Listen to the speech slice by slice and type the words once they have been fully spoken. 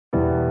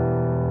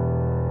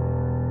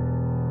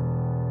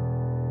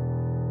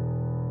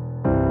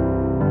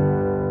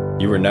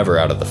You were never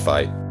out of the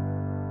fight.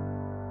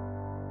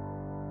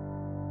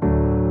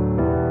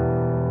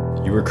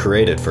 You were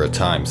created for a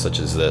time such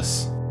as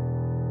this.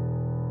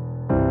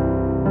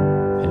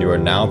 And you are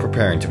now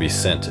preparing to be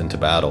sent into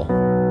battle.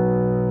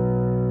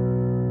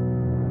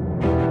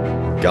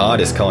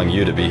 God is calling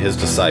you to be His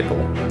disciple,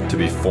 to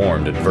be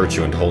formed in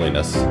virtue and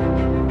holiness.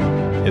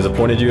 He has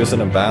appointed you as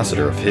an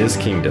ambassador of His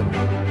kingdom,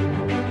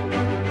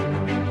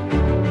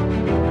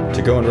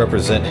 to go and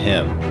represent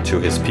Him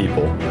to His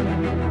people.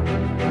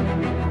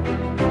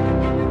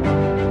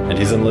 And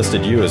He's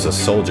enlisted you as a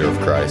soldier of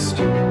Christ,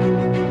 to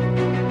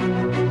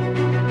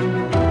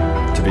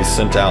be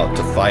sent out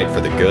to fight for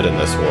the good in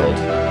this world.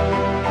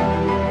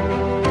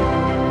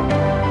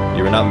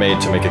 You were not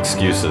made to make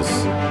excuses.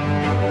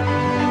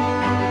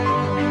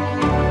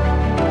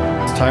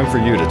 It's time for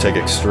you to take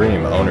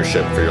extreme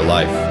ownership for your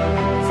life,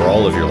 for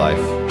all of your life.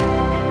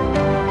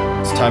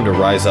 It's time to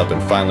rise up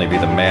and finally be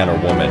the man or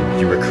woman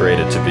you were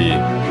created to be.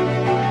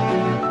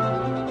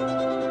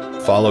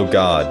 Follow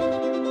God.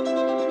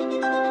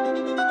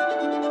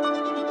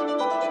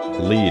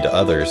 Lead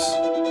others.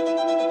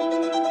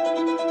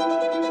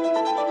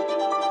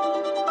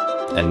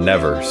 And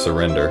never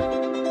surrender.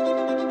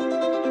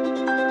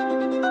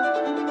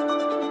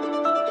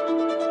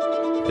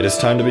 It is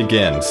time to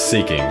begin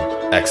seeking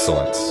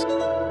excellence.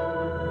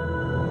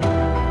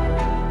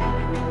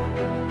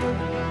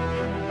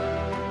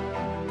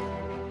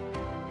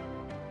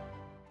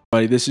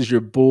 This is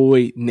your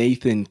boy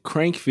Nathan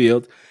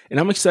Crankfield, and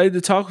I'm excited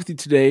to talk with you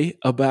today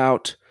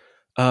about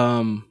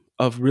a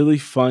really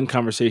fun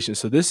conversation.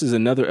 So this is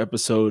another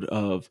episode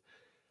of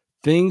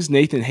Things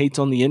Nathan Hates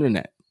on the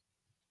Internet.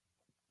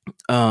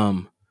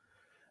 And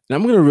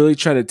I'm going to really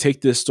try to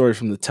take this story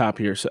from the top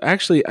here. So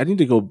actually, I need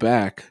to go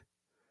back.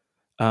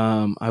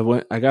 I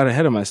got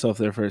ahead of myself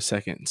there for a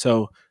second.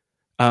 So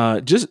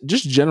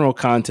just general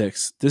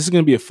context. This is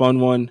going to be a fun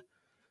one.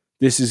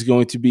 This is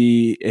going to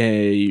be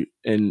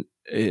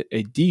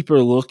a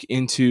deeper look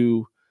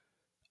into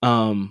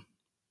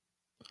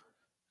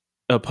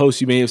a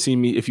post you may have seen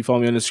me if you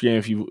follow me on Instagram,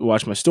 if you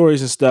watch my stories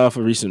and stuff,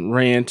 a recent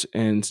rant,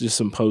 and just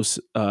some posts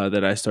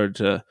that I started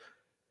to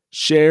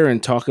share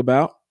and talk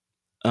about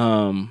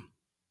that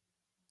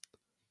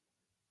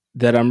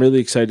I'm really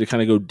excited to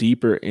kind of go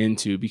deeper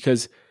into,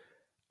 because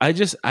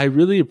I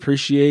really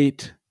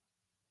appreciate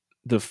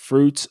the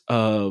fruits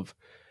of,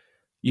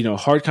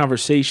 hard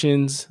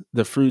conversations,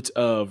 the fruits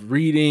of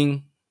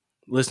reading,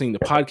 listening to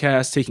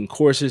podcasts, taking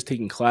courses,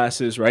 taking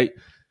classes, right?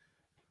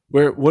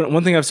 Where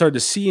one thing I've started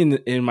to see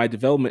in my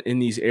development in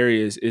these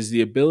areas is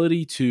the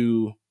ability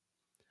to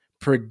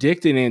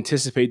predict and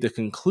anticipate the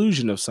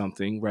conclusion of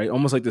something, right?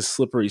 Almost like the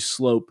slippery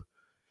slope,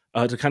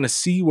 to kind of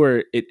see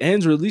where it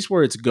ends, or at least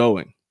where it's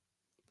going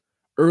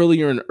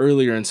earlier and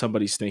earlier in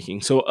somebody's thinking.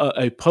 So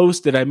a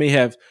post that I may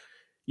have,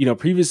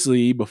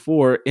 previously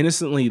before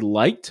innocently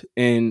liked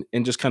and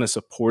just kind of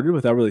supported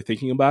without really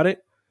thinking about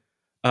it,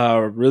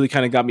 really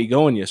kind of got me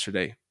going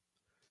yesterday.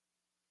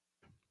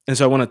 And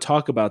so I want to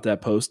talk about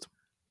that post.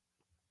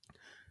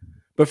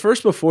 But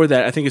first, before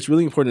that, I think it's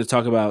really important to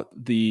talk about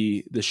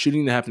the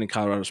shooting that happened in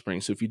Colorado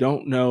Springs. So if you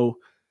don't know,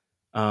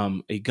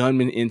 a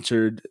gunman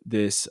entered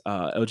this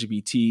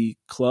LGBT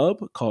club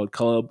called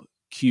Club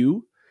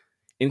Q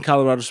in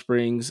Colorado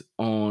Springs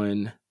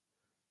on,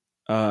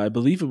 I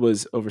believe it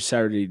was over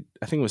Saturday.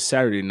 I think it was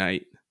Saturday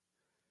night.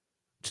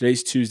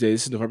 Today's Tuesday.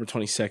 This is November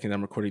 22nd.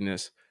 I'm recording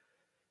this.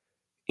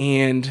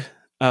 And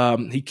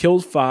he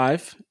killed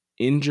 5,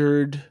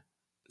 injured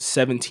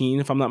 17,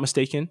 if I'm not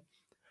mistaken.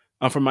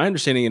 From my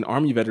understanding, an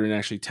Army veteran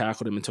actually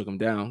tackled him and took him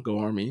down. Go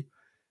Army.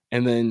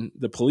 And then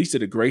the police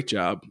did a great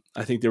job.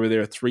 I think they were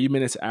there 3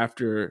 minutes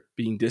after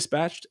being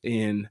dispatched,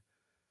 and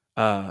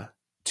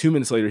 2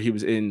 minutes later, he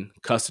was in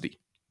custody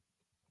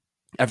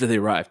after they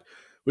arrived,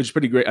 which is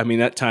pretty great. I mean,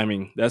 that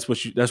timing, that's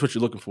what you're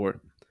looking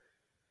for.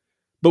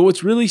 But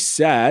what's really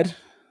sad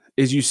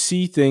is you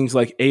see things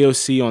like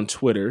AOC on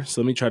Twitter.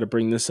 So let me try to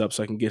bring this up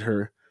so I can get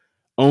her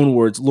own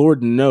words.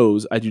 Lord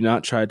knows I do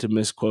not try to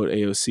misquote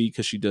AOC,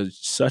 because she does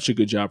such a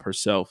good job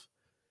herself,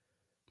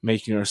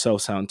 making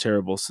herself sound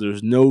terrible. So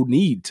there's no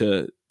need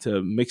to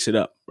mix it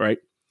up, right?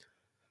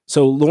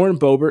 So Lauren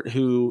Boebert,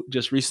 who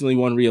just recently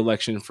won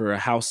re-election for a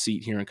House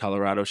seat here in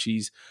Colorado,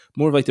 she's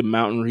more of like the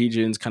mountain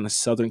regions, kind of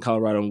southern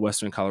Colorado and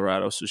western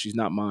Colorado, so she's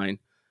not mine.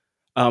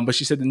 But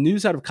she said the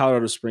news out of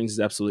Colorado Springs is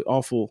absolutely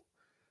awful.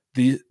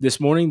 This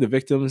morning, the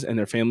victims and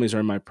their families are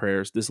in my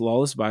prayers. This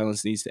lawless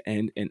violence needs to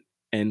end, and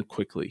end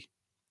quickly.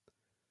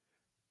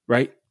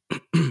 Right?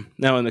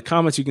 Now, in the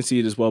comments, you can see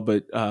it as well,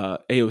 but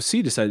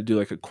AOC decided to do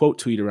like a quote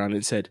tweet around it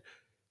and said,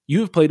 "You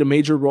have played a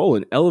major role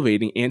in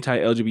elevating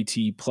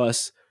anti-LGBT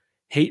plus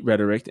hate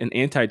rhetoric and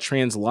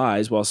anti-trans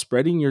lies while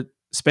spending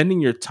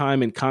your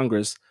time in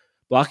Congress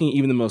blocking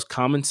even the most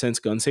common sense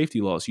gun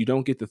safety laws. You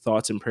don't get the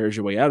thoughts and prayers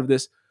your way out of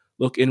this.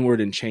 Look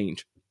inward and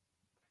change."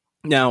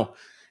 Now,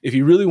 if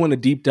you really want to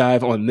deep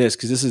dive on this,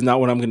 because this is not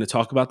what I'm going to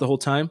talk about the whole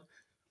time,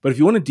 but if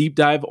you want to deep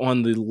dive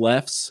on the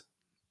left's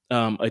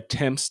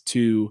attempts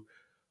to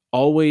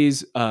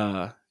always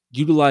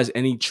utilize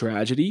any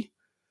tragedy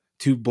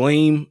to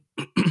blame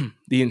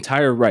the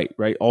entire right,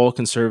 all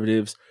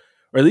conservatives,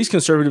 or at least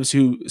conservatives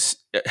who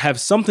have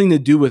something to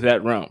do with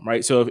that realm,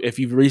 right? So if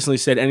you've recently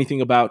said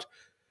anything about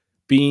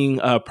being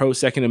pro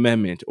Second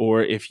Amendment,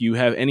 or if you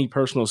have any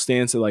personal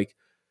stance that like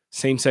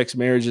same-sex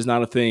marriage is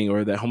not a thing,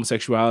 or that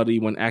homosexuality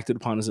when acted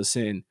upon is a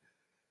sin,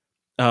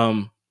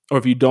 or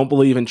if you don't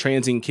believe in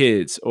transing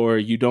kids, or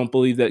you don't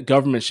believe that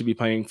government should be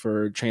paying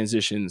for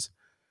transitions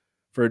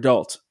for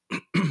adults,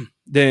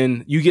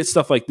 then you get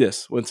stuff like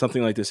this when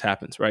something like this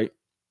happens, right?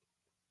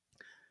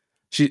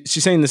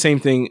 She's saying the same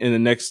thing in the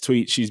next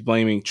tweet. She's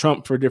blaming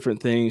Trump for different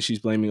things. She's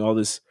blaming all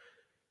this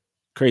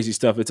crazy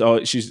stuff.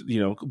 She's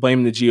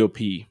blaming the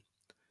GOP.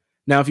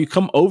 Now, if you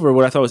come over,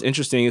 what I thought was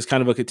interesting is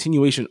kind of a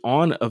continuation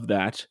on of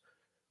that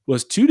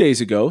was 2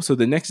 days ago. So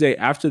the next day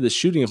after the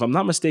shooting, if I'm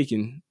not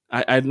mistaken,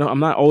 I'm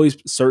not always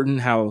certain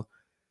how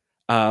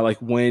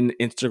like when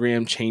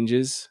Instagram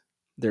changes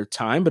their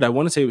time, but I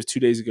want to say it was 2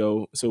 days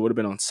ago. So it would have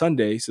been on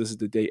Sunday. So this is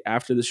the day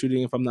after the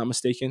shooting, if I'm not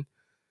mistaken.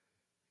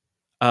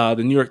 The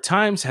New York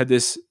Times had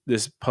this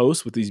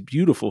post with these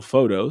beautiful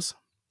photos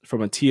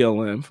from a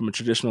TLM, from a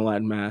traditional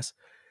Latin Mass.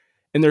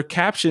 And their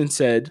caption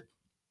said,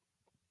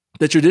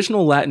 "The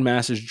traditional Latin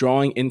Mass is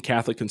drawing in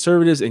Catholic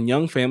conservatives and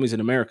young families in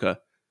America,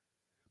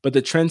 but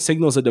the trend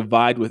signals a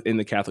divide within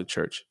the Catholic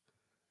Church.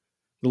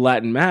 The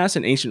Latin Mass,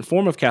 an ancient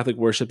form of Catholic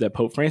worship that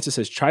Pope Francis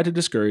has tried to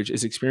discourage,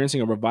 is experiencing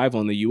a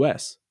revival in the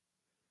U.S."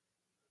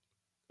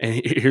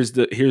 And here's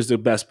the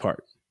best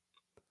part.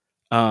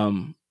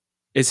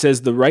 It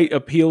says the right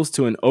appeals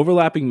to an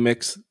overlapping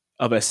mix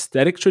of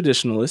aesthetic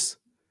traditionalists,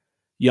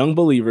 young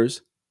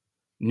believers,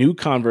 new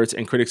converts,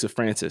 and critics of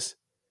Francis.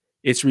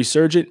 Its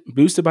resurgent,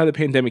 boosted by the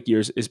pandemic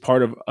years, is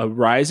part of a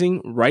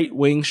rising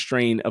right-wing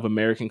strain of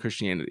American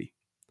Christianity.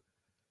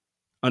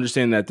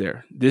 Understand that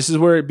there. This is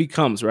where it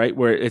becomes, right?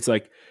 Where it's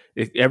like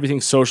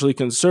everything's socially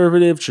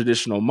conservative,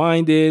 traditional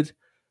minded,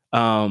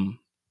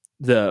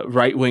 the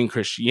right-wing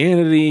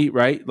Christianity,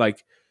 right?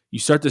 Like you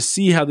start to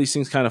see how these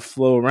things kind of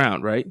flow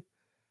around, right?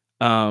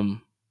 So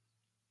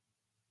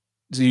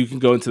you can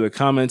go into the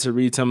comments and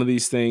read some of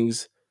these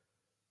things.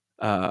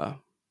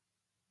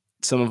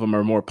 Some of them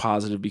are more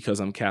positive because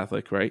I'm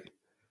Catholic, right?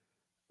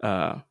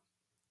 But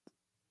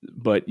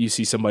you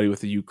see somebody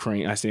with the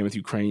Ukraine, I stand with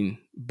Ukraine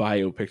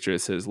bio picture. It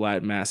says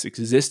Latin Mass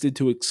existed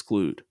to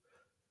exclude,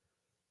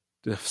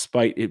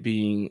 despite it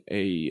being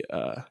a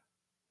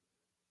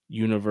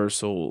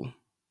universal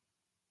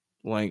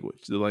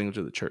language, the language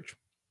of the church.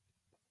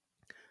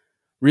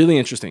 Really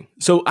interesting.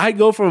 So I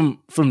go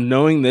from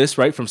knowing this,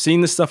 right, from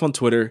seeing this stuff on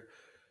Twitter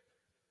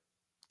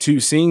to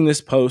seeing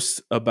this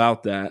post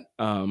about that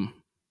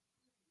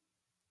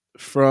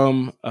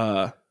from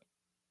the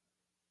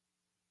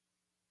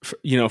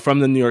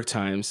New York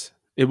Times.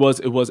 It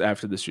was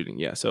after the shooting,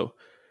 yeah. So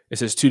it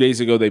says 2 days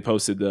ago they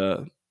posted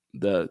the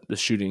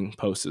shooting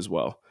post as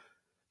well,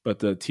 but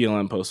the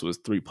TLM post was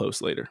 3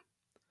 posts later.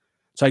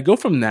 So I go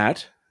from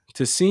that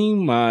to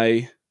seeing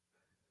my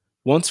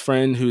once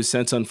friend who has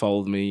since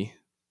unfollowed me,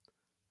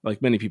 like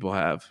many people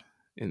have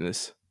in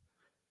this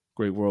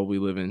great world we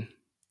live in.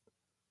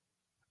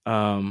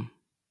 I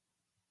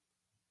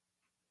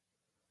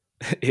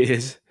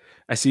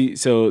see,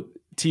 so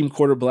Team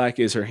Quarter Black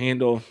is her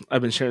handle.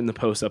 I've been sharing the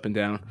post up and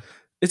down.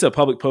 It's a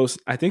public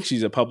post. I think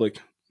she's a public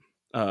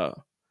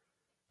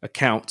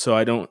account. So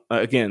I don't,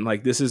 again,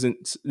 like this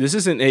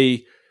isn't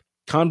a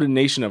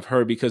condemnation of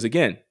her, because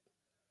again,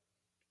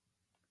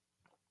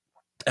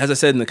 as I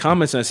said in the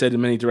comments, and I said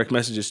in many direct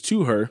messages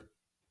to her,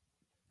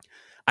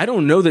 I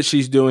don't know that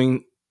she's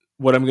doing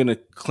what I'm going to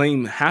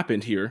claim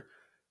happened here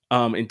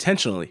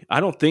intentionally. I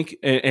don't think,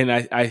 and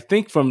I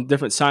think from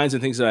different signs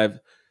and things that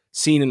I've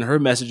seen in her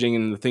messaging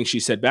and the things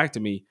she said back to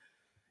me,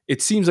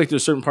 it seems like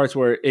there's certain parts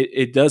where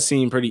it does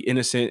seem pretty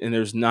innocent, and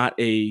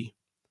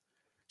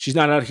she's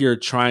not out here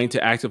trying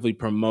to actively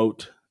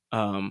promote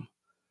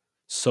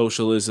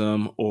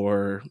socialism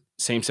or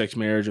same-sex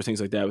marriage or things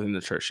like that within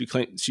the church.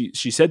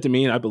 She said to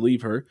me, and I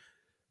believe her,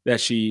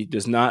 that she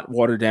does not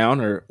water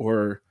down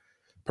or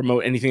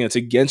promote anything that's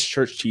against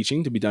church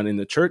teaching to be done in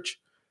the church.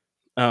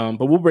 But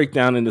we'll break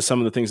down into some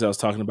of the things I was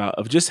talking about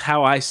of just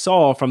how I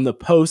saw from the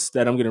post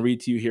that I'm going to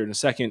read to you here in a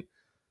second,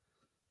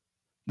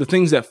 the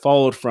things that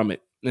followed from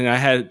it. And I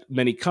had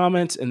many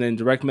comments and then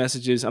direct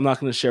messages. I'm not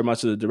going to share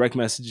much of the direct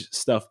message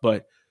stuff,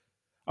 but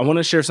I want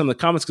to share some of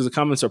the comments because the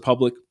comments are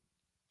public,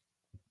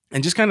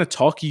 and just kind of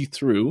talk you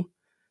through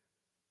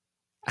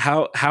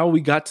how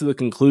we got to the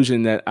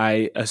conclusion that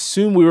I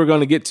assume we were going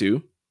to get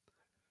to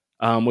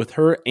with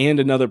her and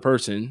another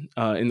person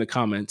in the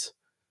comments,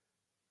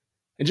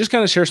 and just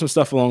kind of share some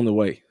stuff along the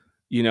way,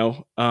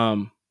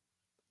 and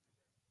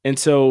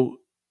so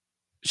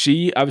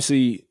she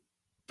obviously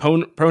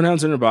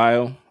pronouns in her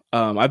bio.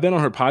 I've been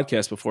on her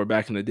podcast before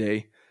back in the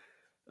day,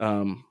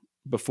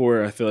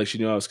 before I feel like she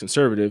knew I was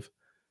conservative.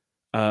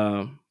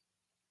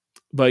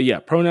 But yeah,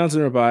 pronouns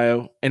in her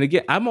bio. And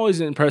again, I'm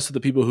always impressed with the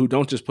people who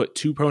don't just put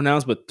 2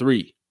 pronouns, but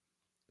 3.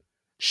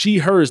 She,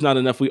 her is not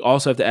enough. We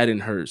also have to add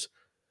in hers,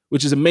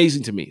 which is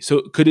amazing to me.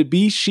 So could it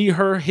be she,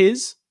 her,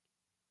 his?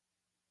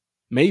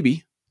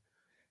 Maybe.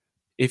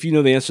 If you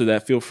know the answer to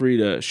that, feel free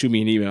to shoot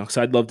me an email because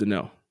I'd love to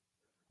know.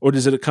 Or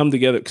does it come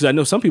together? Because I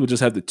know some people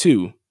just have the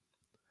 2,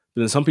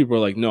 but then some people are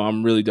like, no,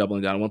 I'm really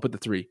doubling down. I want to put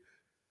the 3.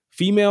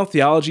 Female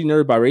theology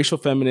nerd,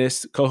 biracial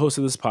feminist, co-host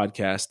of this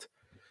podcast.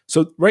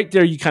 So right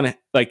there, you kind of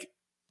like,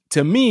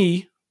 to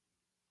me,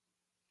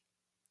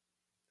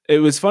 it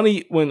was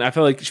funny when I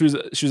felt like she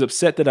was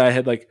upset that I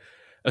had like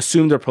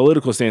assumed her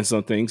political stances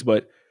on things,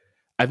 but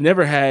I've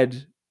never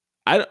had,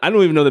 I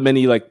don't even know that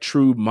many like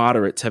true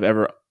moderates have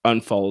ever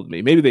unfollowed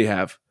me. Maybe they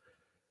have.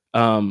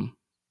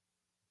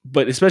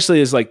 But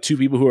especially as like 2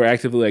 people who are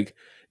actively like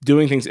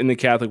doing things in the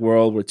Catholic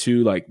world, we're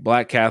 2 like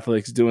Black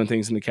Catholics doing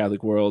things in the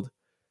Catholic world.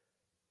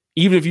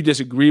 Even if you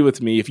disagree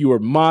with me, if you were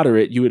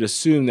moderate, you would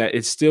assume that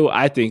it's still,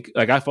 I think,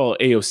 like I follow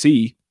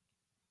AOC,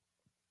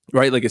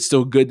 right? Like it's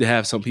still good to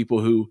have some people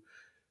who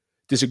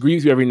disagree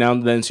with you every now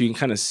and then so you can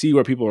kind of see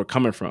where people are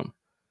coming from.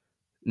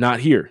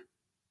 Not here.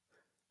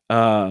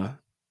 Which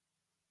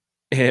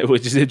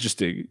is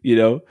interesting, you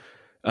know?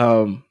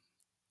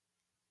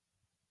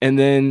 And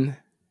then,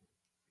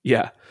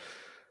 yeah.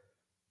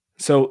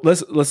 So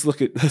let's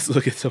look at some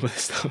of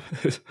this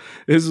stuff.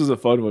 This was a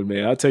fun one,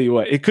 man. I'll tell you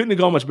what, it couldn't have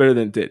gone much better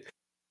than it did.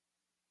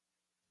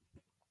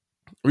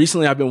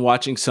 Recently, I've been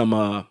watching some. I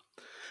don't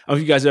know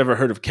if you guys have ever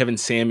heard of Kevin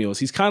Samuels.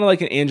 He's kind of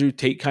like an Andrew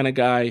Tate kind of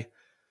guy,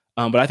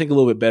 but I think a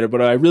little bit better. But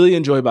what I really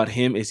enjoy about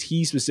him is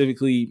he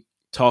specifically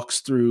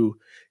talks a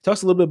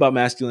little bit about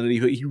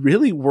masculinity, but he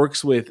really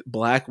works with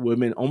Black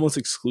women almost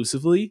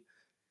exclusively,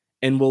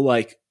 and will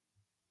like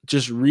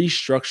just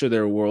restructure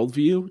their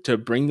worldview to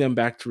bring them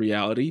back to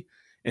reality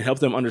and help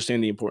them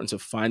understand the importance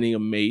of finding a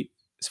mate,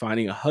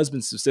 finding a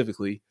husband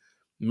specifically,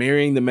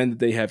 marrying the men that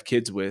they have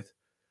kids with.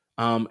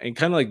 And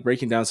kind of like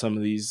breaking down some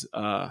of these,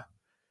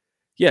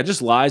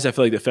 just lies. I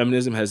feel like that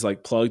feminism has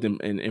like plugged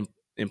and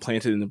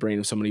implanted in the brain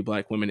of so many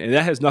Black women, and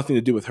that has nothing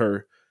to do with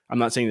her. I'm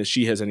not saying that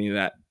she has any of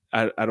that.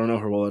 I don't know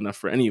her well enough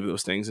for any of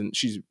those things, and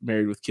she's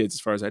married with kids,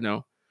 as far as I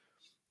know.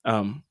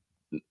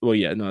 Well,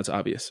 yeah, no, it's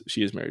obvious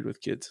she is married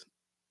with kids.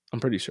 I'm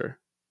pretty sure.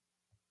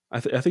 I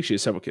think she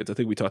has several kids. I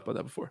think we talked about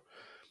that before.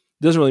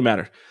 It doesn't really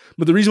matter.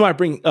 But the reason why I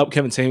bring up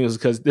Kevin Samuels is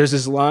because there's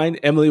this line.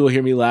 Emily will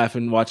hear me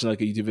laughing watching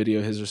like a YouTube video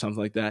of his or something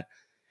like that.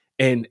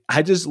 And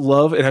I just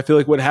love, and I feel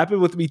like what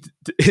happened with me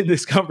in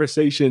this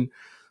conversation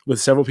with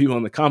several people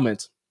in the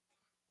comments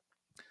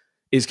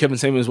is Kevin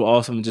Samuels will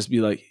often just be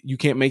like, you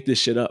can't make this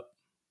shit up.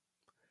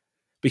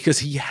 Because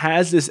he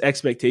has this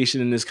expectation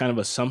and this kind of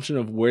assumption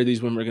of where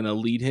these women are going to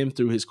lead him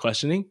through his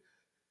questioning.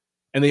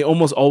 And they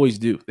almost always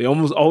do. They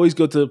almost always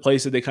go to the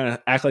place that they kind of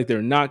act like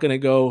they're not going to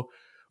go,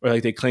 or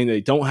like they claim they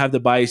don't have the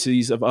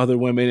biases of other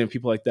women and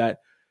people like that.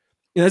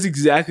 And that's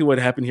exactly what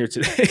happened here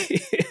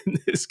today in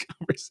this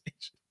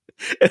conversation.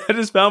 And I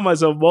just found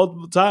myself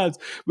multiple times,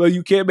 well,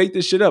 you can't make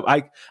this shit up.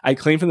 I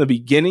claimed from the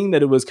beginning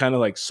that it was kind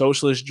of like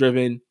socialist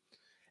driven,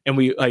 and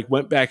we like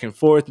went back and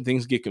forth and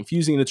things get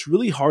confusing. And it's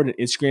really hard in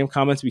Instagram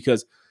comments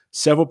because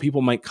several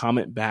people might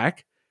comment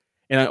back.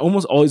 And I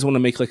almost always want to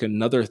make like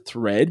another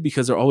thread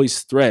because they're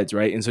always threads,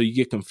 right? And so you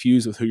get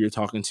confused with who you're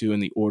talking to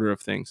and the order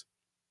of things.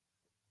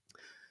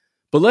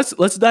 But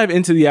let's dive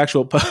into the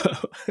actual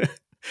post.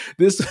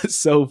 This is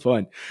so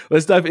fun.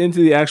 Let's dive into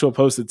the actual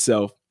post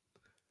itself.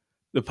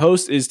 The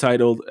post is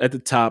titled at the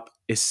top,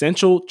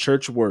 Essential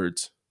Church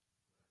Words.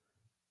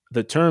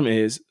 The term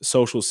is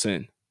social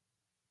sin.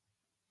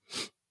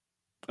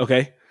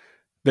 Okay.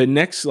 The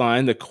next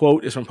line, the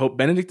quote is from Pope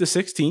Benedict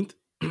XVI,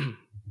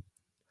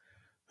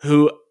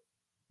 who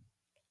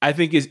I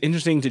think is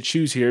interesting to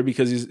choose here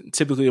because he's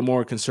typically a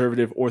more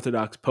conservative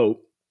Orthodox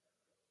Pope,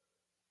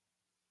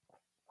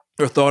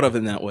 or thought of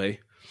in that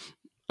way.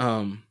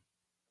 Often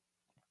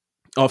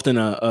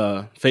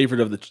a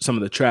favorite of some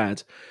of the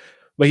trads.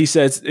 But he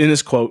says in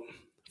this quote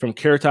from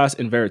Caritas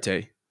in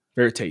Veritate,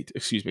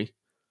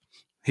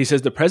 he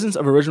says, the presence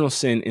of original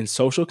sin in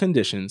social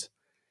conditions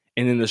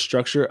and in the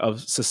structure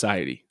of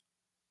society.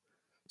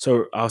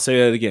 So I'll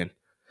say that again.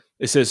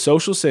 It says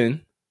social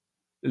sin.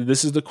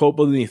 This is the quote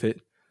beneath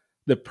it.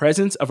 The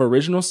presence of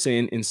original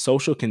sin in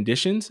social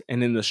conditions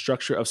and in the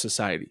structure of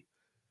society.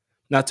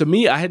 Now, to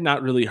me, I had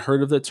not really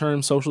heard of the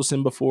term social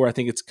sin before. I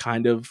think it's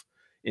kind of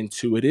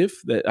intuitive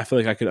that I feel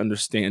like I could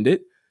understand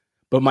it.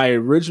 But my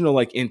original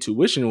like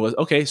intuition was,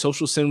 okay,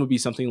 social sin would be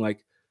something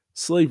like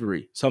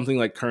slavery, something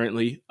like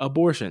currently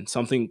abortion,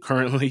 something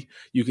currently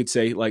you could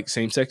say like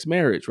same-sex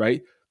marriage,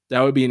 right?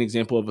 That would be an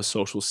example of a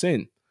social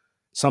sin.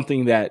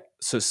 Something that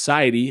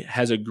society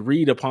has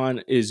agreed upon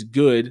is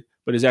good,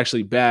 but is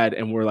actually bad,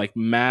 and we're like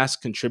mass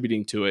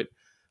contributing to it.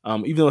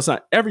 Even though it's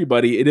not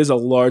everybody, it is a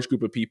large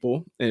group of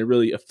people, and it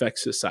really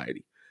affects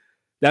society.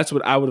 That's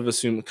what I would have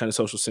assumed kind of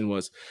social sin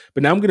was.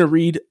 But now I'm going to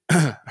read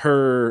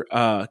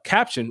her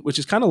caption, which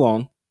is kind of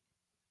long.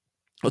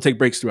 I'll take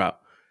breaks throughout.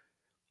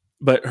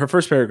 But her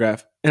first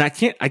paragraph, and I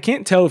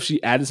can't tell if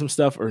she added some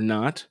stuff or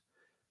not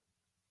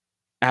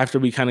after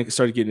we kind of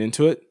started getting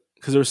into it,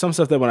 because there was some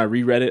stuff that when I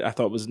reread it, I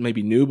thought was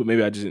maybe new, but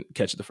maybe I just didn't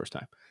catch it the first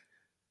time.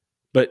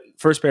 But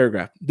first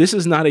paragraph, this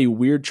is not a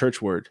weird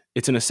church word.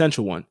 It's an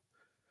essential one.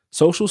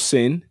 Social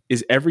sin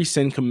is every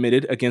sin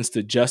committed against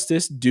the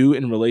justice due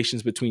in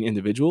relations between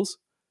individuals,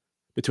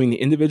 between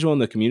the individual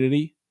and the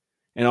community,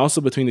 and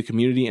also between the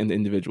community and the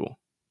individual.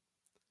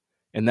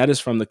 And that is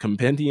from the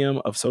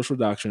Compendium of Social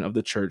Doctrine of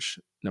the Church,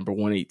 number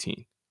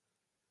 118.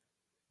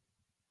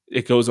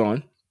 It goes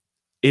on.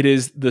 It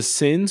is the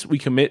sins we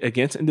commit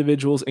against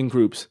individuals and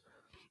groups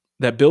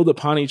that build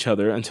upon each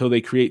other until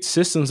they create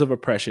systems of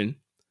oppression,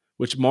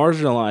 which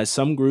marginalize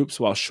some groups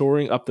while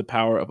shoring up the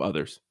power of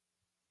others.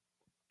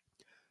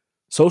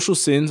 Social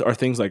sins are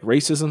things like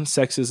racism,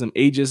 sexism,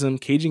 ageism,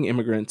 caging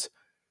immigrants,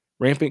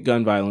 rampant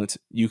gun violence.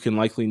 You can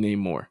likely name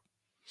more.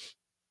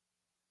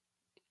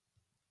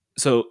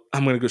 So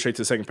I'm going to go straight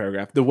to the second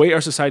paragraph. The way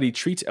our society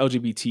treats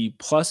LGBT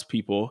plus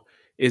people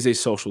is a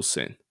social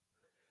sin.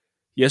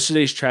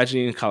 Yesterday's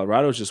tragedy in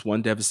Colorado is just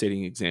one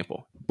devastating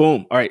example.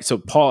 Boom. All right. So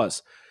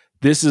pause.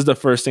 This is the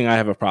first thing I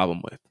have a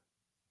problem with.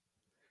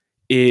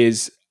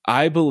 Is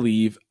I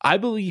believe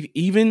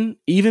even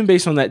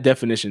based on that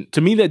definition,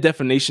 to me that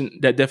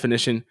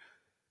definition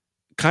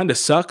kind of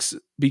sucks,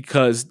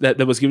 because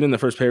that was given in the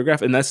first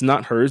paragraph, and that's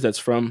not hers. That's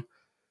from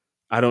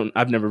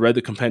I've never read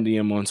the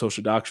Compendium on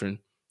Social Doctrine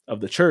of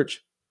the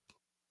Church.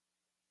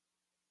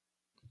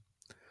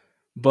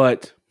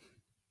 But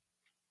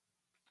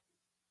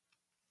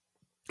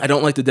I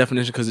don't like the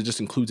definition because it just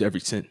includes every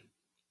sin.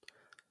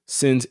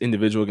 Sins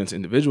individual against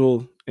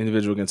individual,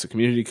 individual against the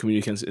community,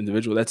 community against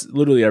individual. That's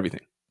literally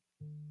everything.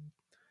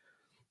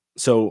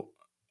 So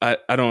I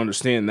don't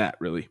understand that,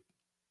 really.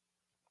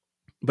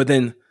 But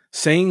then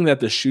saying that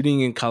the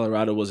shooting in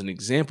Colorado was an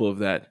example of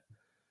that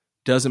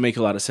doesn't make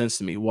a lot of sense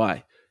to me.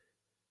 Why?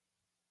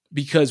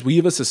 Because we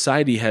as a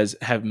society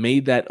have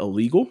made that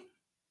illegal.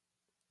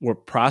 We're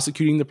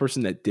prosecuting the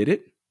person that did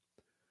it.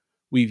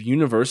 We've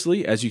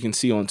universally, as you can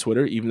see on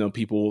Twitter, even though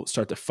people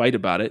start to fight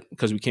about it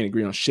because we can't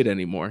agree on shit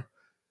anymore,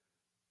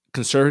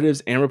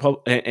 conservatives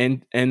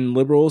and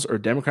liberals, or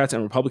Democrats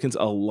and Republicans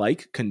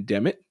alike,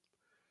 condemn it.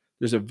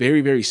 There's a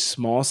very, very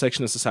small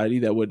section of society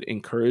that would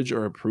encourage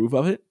or approve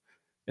of it,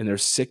 and they're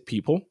sick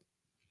people.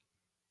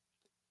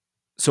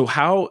 So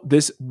how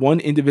this one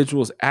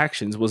individual's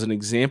actions was an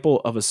example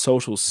of a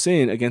social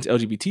sin against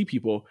LGBT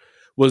people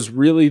was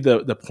really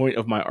the point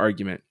of my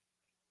argument.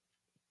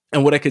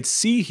 And what I could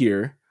see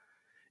here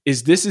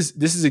is this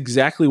is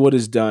exactly what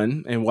is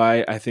done, and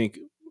why I think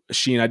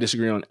she and I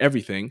disagree on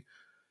everything,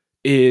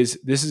 is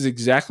this is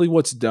exactly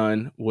what's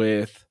done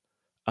with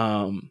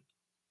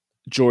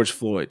George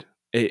Floyd.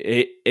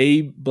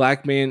 A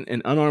black man,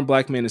 an unarmed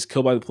black man, is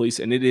killed by the police,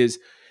 and it is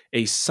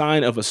a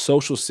sign of a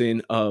social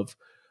sin of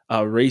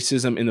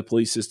racism in the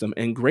police system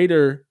and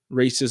greater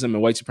racism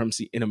and white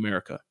supremacy in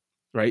America,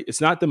 right?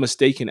 It's not the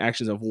mistaken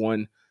actions of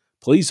one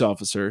police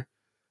officer.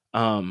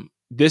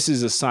 This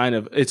is a sign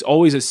of, it's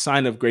always a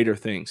sign of greater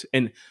things.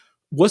 And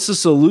what's the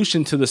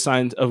solution to the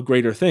signs of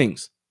greater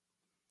things?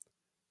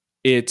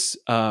 It's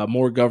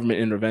more government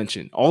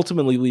intervention,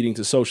 ultimately leading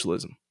to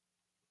socialism.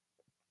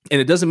 And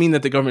it doesn't mean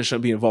that the government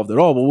shouldn't be involved at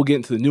all, but we'll get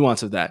into the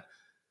nuance of that.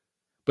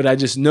 But I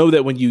just know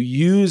that when you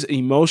use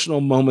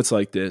emotional moments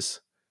like this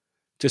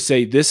to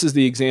say this is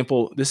the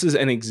example, this is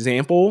an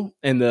example,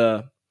 and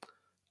the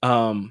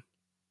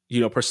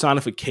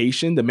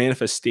personification, the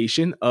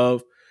manifestation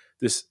of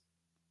this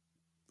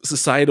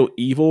societal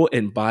evil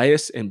and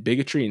bias and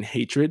bigotry and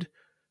hatred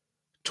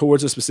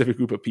towards a specific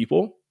group of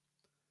people,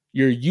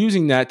 you're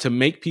using that to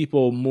make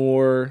people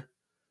more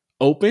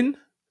open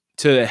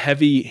to the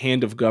heavy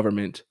hand of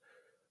government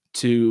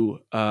to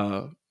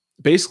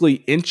basically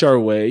inch our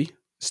way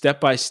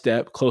step by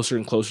step closer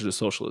and closer to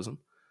socialism.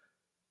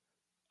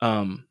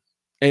 And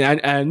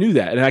I knew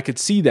that, and I could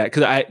see that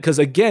because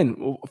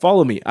again,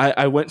 follow me.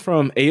 I went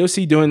from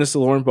AOC doing this to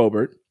Lauren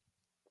Boebert.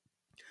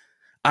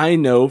 I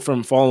know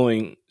from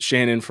following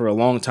Shannon for a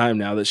long time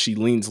now that she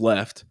leans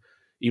left,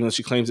 even though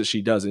she claims that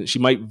she doesn't. She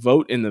might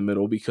vote in the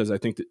middle because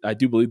I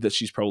do believe that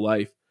she's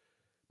pro-life.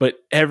 But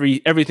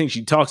everything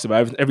she talks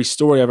about, every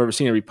story I've ever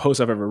seen, every post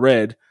I've ever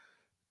read,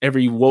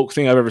 every woke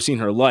thing I've ever seen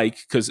her like,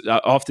 because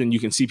often you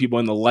can see people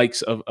in the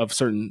likes of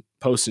certain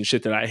posts and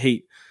shit that I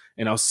hate,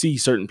 and I'll see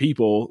certain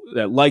people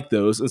that like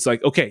those. It's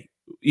like, okay,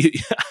 I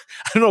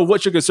don't know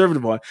what you're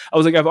conservative on. I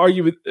was like, I've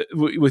argued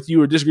with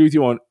you or disagree with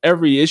you on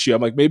every issue.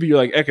 I'm like, maybe you're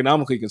like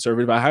economically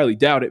conservative. I highly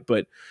doubt it,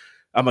 but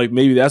I'm like,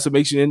 maybe that's what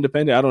makes you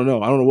independent. I don't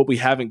know. I don't know what we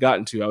haven't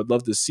gotten to. I would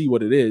love to see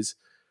what it is.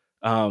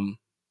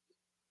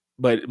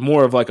 But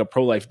more of like a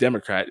pro-life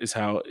Democrat is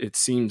how it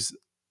seems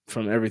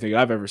from everything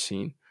I've ever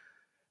seen.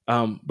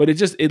 But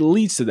it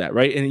leads to that,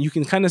 right? And you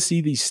can kind of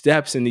see these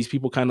steps and these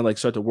people kind of like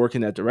start to work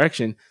in that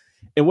direction.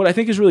 And what I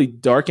think is really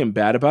dark and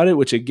bad about it,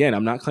 which again,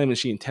 I'm not claiming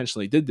she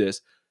intentionally did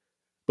this,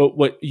 but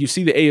what you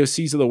see the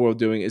AOCs of the world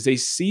doing is they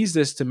seize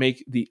this to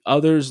make the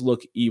others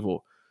look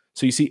evil.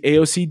 So you see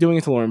AOC doing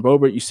it to Lauren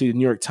Boebert. You see the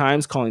New York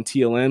Times calling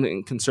TLM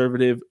and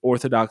conservative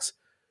Orthodox,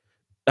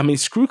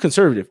 screw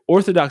conservative,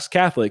 Orthodox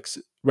Catholics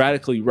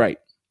radically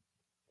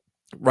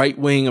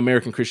right-wing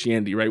American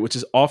Christianity, right? Which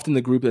is often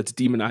the group that's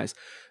demonized.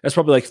 That's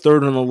probably like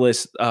third on the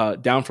list,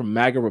 down from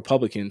MAGA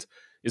Republicans,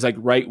 is like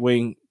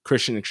right-wing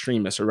Christian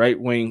extremists or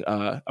right-wing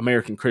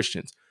American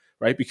Christians,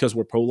 right? Because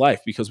we're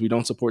pro-life, because we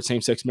don't support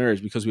same-sex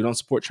marriage, because we don't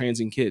support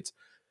trans and kids.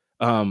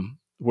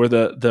 We're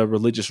the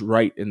religious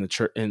right in the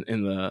church in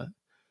the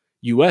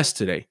U.S.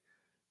 today,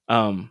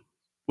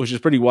 which is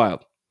pretty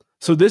wild.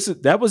 So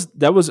that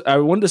was I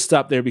wanted to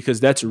stop there because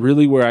that's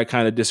really where I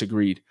kind of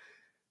disagreed.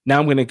 Now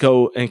I'm going to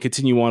go and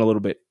continue on a little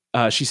bit.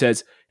 She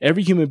says,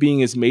 every human being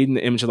is made in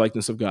the image and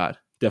likeness of God.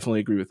 Definitely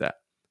agree with that.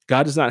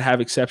 God does not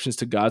have exceptions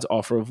to God's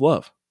offer of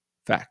love.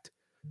 Fact.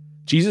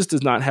 Jesus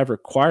does not have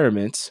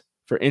requirements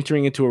for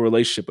entering into a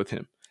relationship with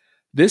him.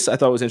 This I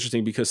thought was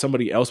interesting because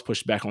somebody else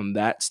pushed back on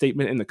that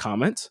statement in the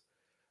comments.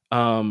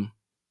 That's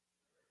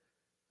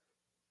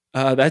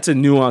a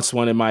nuanced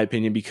one in my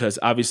opinion, because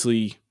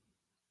obviously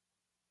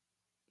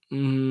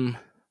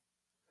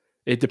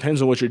it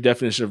depends on what your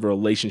definition of a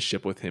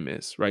relationship with him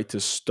is, right? To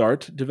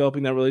start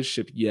developing that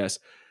relationship, yes.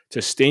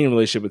 To stay in a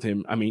relationship with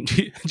him, I mean,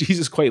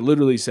 Jesus quite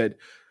literally said,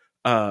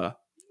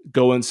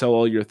 go and sell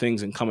all your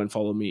things and come and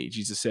follow me.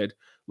 Jesus said,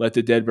 let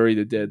the dead bury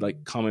the dead,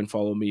 like come and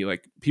follow me.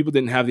 Like people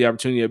didn't have the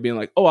opportunity of being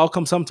like, oh, I'll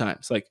come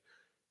sometimes. Like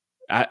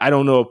I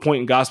don't know a point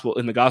in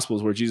the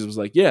Gospels where Jesus was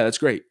like, yeah, that's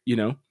great. You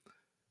know,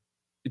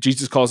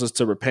 Jesus calls us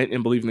to repent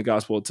and believe in the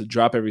gospel, to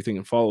drop everything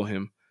and follow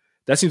him.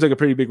 That seems like a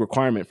pretty big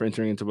requirement for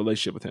entering into a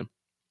relationship with him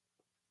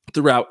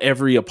throughout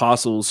every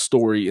apostle's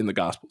story in the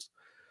Gospels.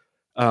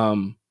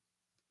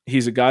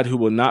 He's a God who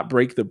will not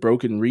break the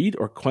broken reed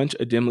or quench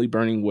a dimly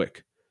burning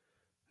wick.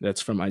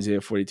 That's from Isaiah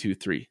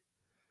 42:3.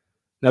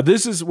 Now,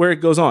 this is where it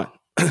goes on,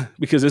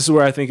 because this is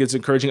where I think it's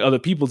encouraging other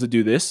people to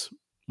do this,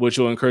 which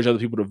will encourage other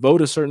people to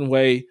vote a certain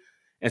way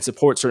and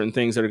support certain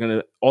things that are going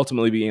to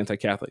ultimately be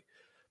anti-Catholic.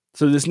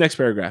 So this next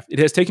paragraph, it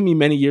has taken me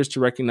many years to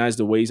recognize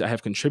the ways I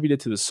have contributed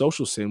to the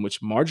social sin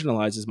which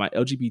marginalizes my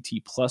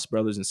LGBT plus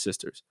brothers and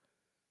sisters.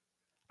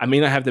 I may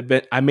not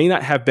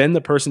have been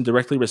the person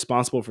directly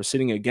responsible for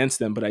sitting against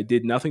them, but I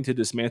did nothing to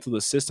dismantle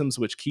the systems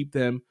which keep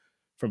them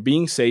from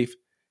being safe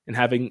and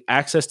having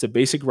access to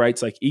basic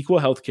rights like equal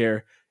health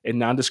care and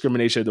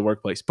non-discrimination at the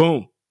workplace.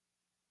 Boom.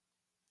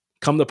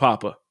 Come to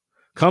Papa.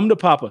 Come to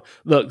Papa.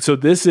 Look, so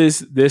this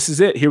is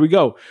it. Here we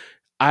go.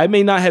 I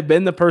may not have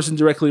been the person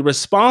directly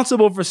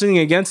responsible for sitting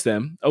against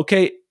them.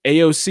 Okay,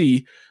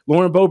 AOC,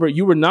 Lauren Boebert,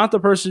 you were not the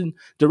person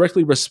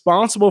directly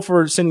responsible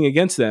for sitting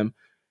against them,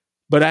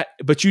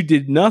 but you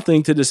did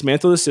nothing to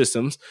dismantle the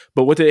systems.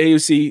 But what did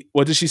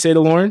she say to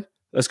Lauren?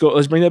 Let's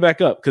bring that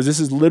back up, because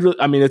this is literally,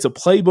 I mean, it's a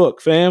playbook,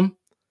 fam.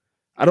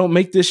 I don't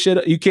make this shit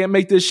up. You can't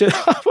make this shit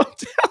up. I'm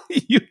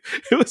telling you,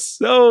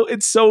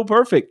 it's so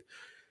perfect.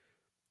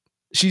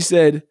 She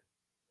said,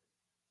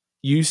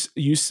 you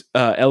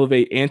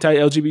elevate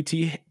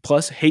anti-LGBT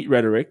plus hate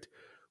rhetoric,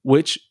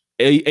 which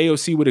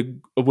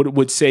AOC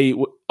would say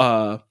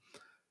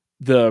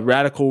the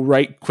radical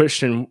right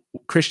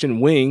Christian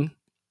wing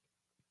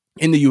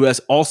in the U.S.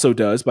 also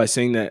does, by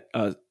saying that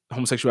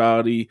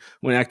homosexuality,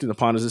 when acted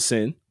upon, is a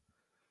sin,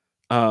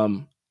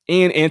 and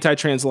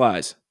anti-trans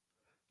lies,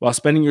 while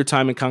spending your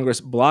time in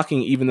Congress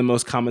blocking even the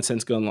most common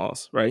sense gun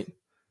laws, right?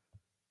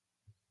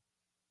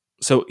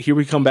 So here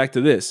we come back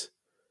to this.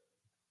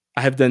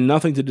 I have done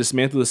nothing to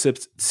dismantle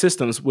the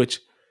systems which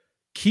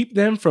keep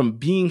them from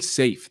being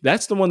safe.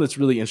 That's the one that's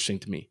really interesting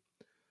to me,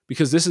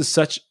 because this is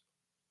such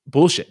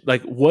bullshit.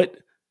 Like what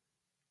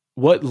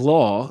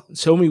law?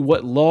 Show me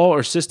what law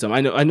or system.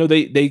 I know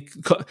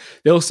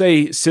they'll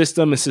say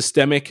system and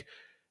systemic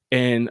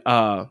and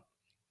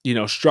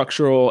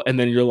structural, and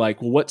then you're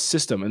like, well, what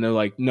system? And they're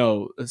like,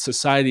 no,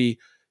 society,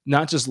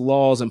 not just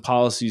laws and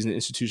policies and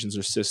institutions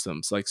or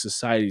systems. Like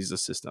society is a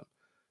system.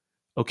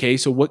 Okay,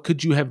 so what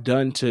could you have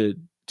done to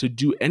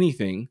do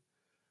anything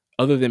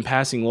other than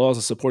passing laws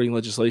and supporting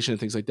legislation and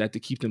things like that to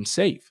keep them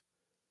safe?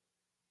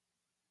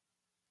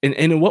 And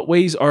in what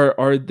ways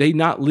are they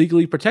not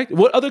legally protected?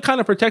 What other kind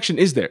of protection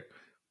is there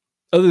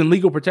other than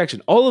legal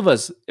protection? All of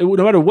us,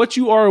 no matter what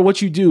you are or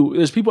what you do,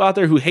 there's people out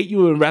there who hate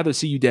you and rather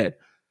see you dead.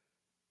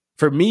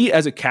 For me,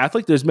 as a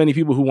Catholic, there's many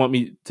people who want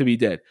me to be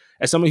dead.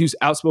 As somebody who's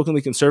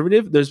outspokenly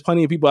conservative, there's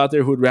plenty of people out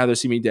there who would rather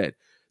see me dead.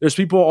 There's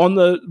people on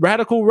the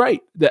radical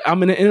right that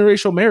I'm in an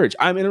interracial marriage.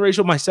 I'm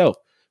interracial myself,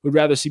 would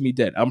rather see me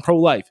dead. I'm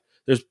pro-life.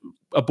 There's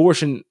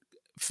abortion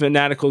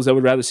fanaticals that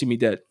would rather see me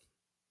dead.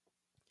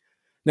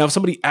 Now, if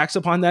somebody acts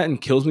upon that and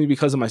kills me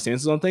because of my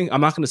stances on things,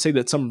 I'm not going to say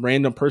that some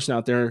random person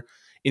out there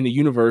in the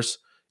universe,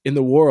 in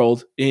the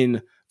world,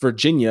 in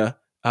Virginia,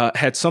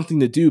 had something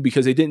to do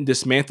because they didn't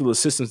dismantle the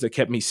systems that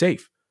kept me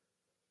safe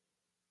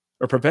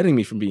or preventing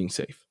me from being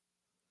safe.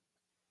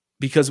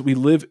 Because we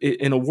live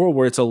in a world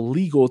where it's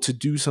illegal to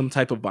do some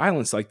type of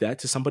violence like that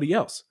to somebody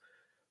else,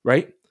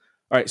 right?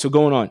 All right, so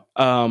going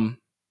on.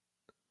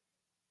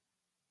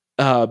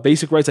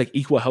 Basic rights like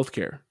equal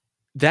healthcare.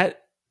 That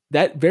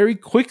very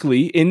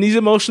quickly, in these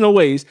emotional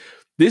ways,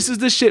 this is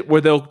the shit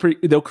where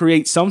they'll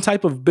create some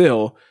type of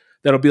bill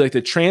that'll be like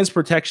the trans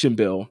protection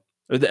bill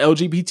or the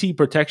LGBT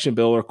protection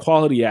bill or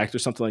Equality Act or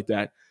something like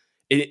that.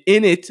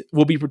 In it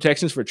will be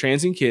protections for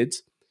trans and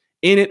kids.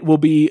 In it will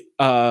be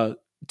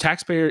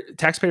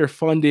taxpayer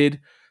funded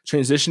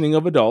transitioning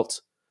of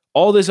adults.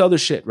 All this other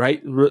shit,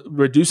 right?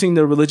 Reducing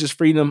the religious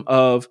freedom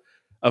of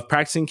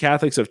practicing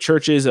Catholics, of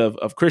churches,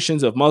 of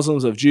Christians, of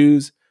Muslims, of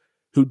Jews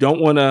who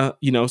don't want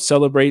to,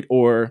 celebrate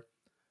or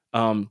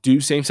do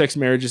same-sex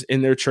marriages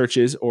in their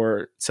churches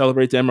or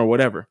celebrate them or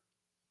whatever.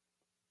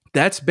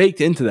 That's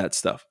baked into that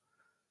stuff.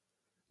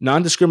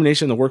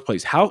 Non-discrimination in the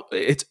workplace. How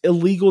it's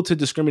illegal to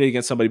discriminate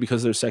against somebody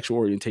because of their sexual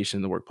orientation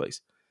in the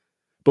workplace.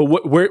 But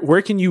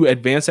where can you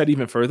advance that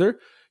even further?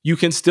 You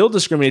can still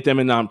discriminate them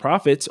in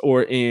nonprofits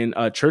or in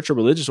church or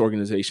religious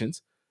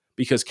organizations,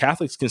 because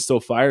Catholics can still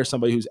fire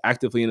somebody who's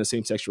actively in a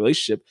same-sex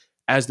relationship,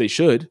 as they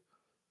should.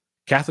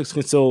 Catholics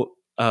can still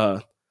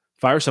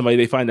fire somebody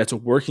they find that's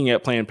working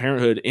at Planned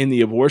Parenthood in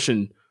the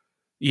abortion,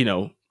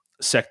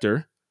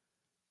 sector.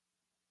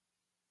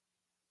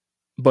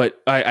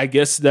 But I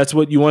guess that's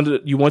what you want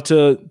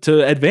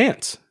to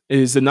advance,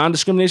 is the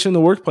non-discrimination in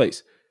the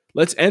workplace.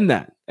 Let's end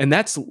that. And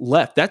that's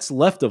left. That's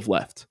left of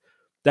left.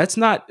 That's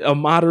not a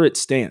moderate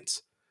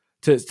stance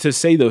to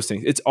say those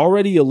things. It's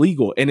already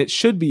illegal, and it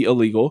should be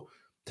illegal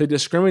to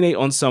discriminate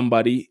on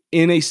somebody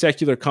in a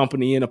secular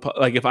company.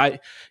 Like if I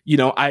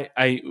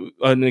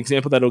an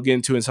example that I'll get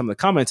into in some of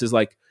the comments is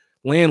like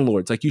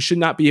landlords. Like, you should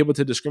not be able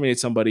to discriminate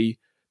somebody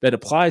that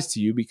applies to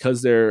you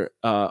because they're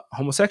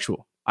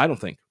homosexual. I don't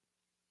think.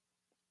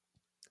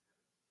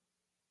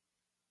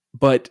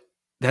 But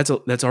that's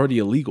already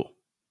illegal.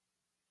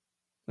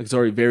 Like, it's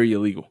already very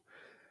illegal.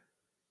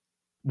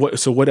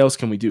 So what else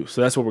can we do?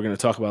 So that's what we're going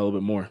to talk about a little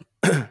bit more.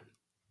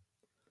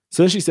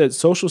 So then she said,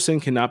 social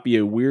sin cannot be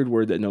a weird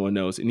word that no one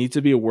knows. It needs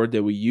to be a word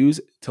that we use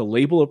to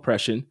label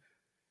oppression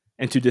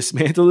and to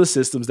dismantle the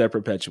systems that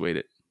perpetuate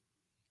it.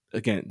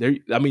 Again,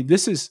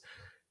 this is,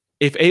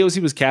 if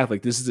AOC was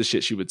Catholic, this is the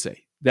shit she would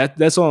say.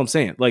 That's all I'm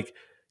saying. Like,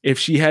 if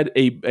she had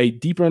a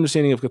deeper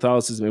understanding of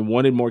Catholicism and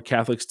wanted more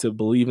Catholics to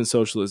believe in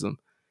socialism,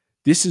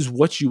 this is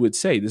what you would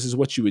say. This is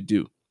what you would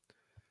do.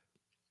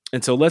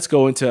 And so let's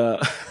go into,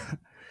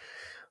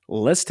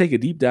 let's take a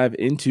deep dive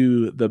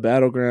into the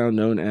battleground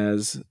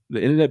the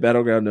internet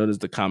battleground known as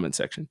the comment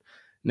section.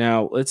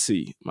 Now, let's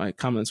see. My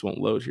comments won't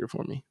load here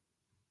for me.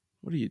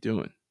 What are you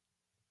doing?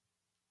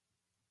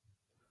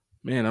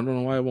 Man, I don't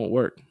know why it won't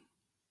work.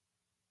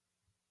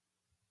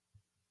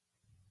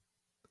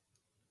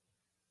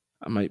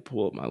 I might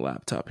pull up my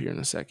laptop here in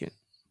a second.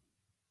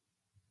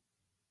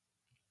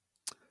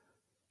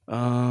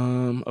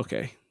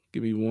 Okay.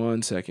 Give me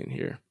 1 second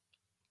here.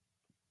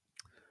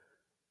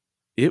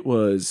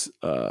 It's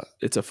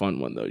a fun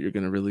one though. You're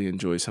going to really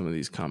enjoy some of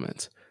these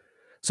comments.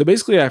 So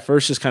basically, I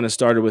first just kind of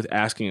started with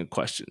asking a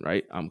question,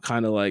 right? I'm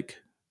kind of like,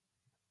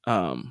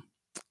 talk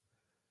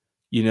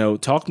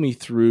me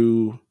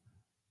through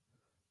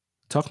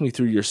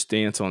your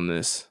stance on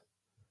this,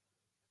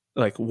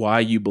 like why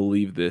you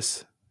believe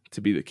this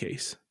to be the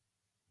case.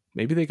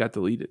 Maybe they got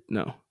deleted.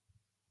 No.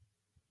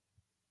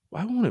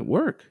 Why won't it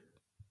work?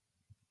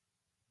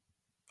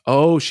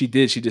 Oh, she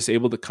did. She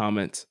disabled the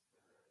comments.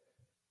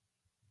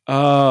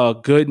 Oh,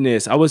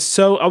 goodness. I was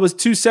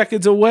 2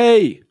 seconds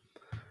away.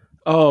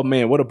 Oh,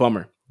 man, what a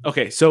bummer.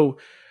 Okay, so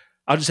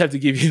I'll just have to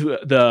give you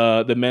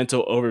the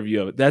mental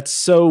overview of it. That's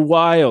so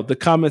wild. The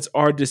comments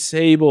are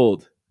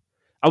disabled.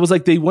 I was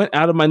like, they went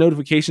out of my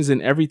notifications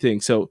and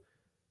everything. So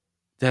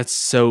that's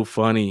so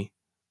funny.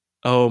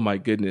 Oh, my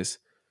goodness.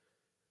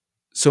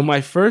 So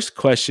my first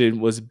question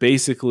was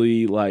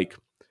basically like,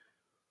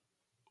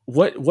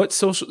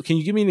 can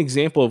you give me an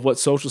example of what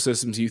social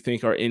systems you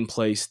think are in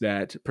place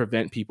that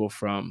prevent people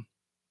from,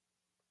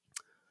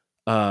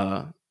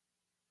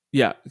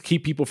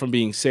 keep people from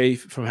being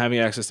safe, from having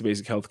access to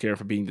basic healthcare,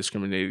 from being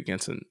discriminated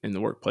against in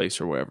the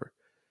workplace or wherever?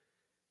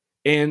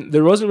 And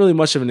there wasn't really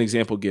much of an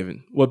example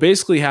given. What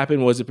basically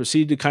happened was it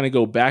proceeded to kind of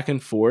go back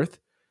and forth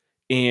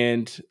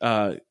and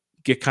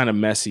get kind of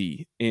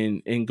messy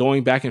in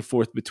going back and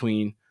forth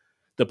between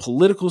the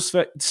political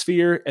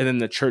sphere and then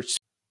the church.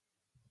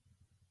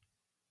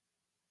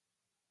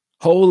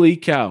 Holy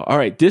cow. All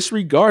right.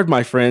 Disregard,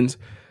 my friends,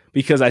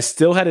 because I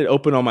still had it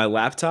open on my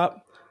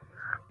laptop.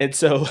 And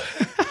so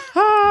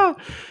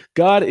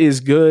God is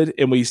good.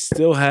 And we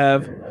still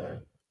have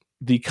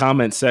the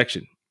comment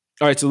section.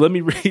 All right. So let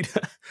me read.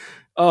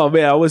 Oh,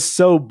 man. I was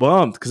so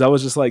bummed because I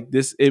was just like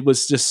this. It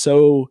was such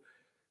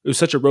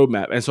a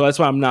roadmap. And so that's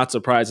why I'm not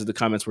surprised that the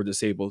comments were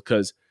disabled,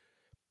 because,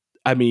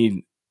 I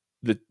mean,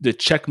 the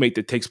checkmate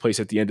that takes place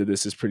at the end of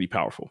this is pretty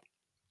powerful.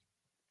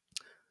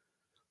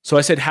 So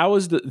I said, I'm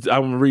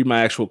going to read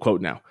my actual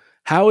quote now.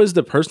 How is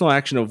the personal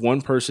action of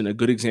one person a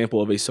good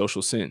example of a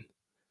social sin?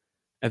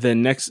 And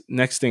then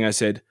next thing I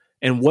said,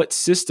 and what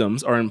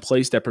systems are in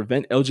place that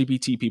prevent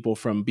LGBT people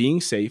from being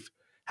safe,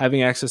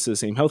 having access to the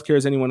same healthcare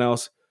as anyone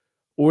else,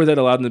 or that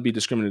allow them to be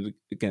discriminated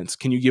against?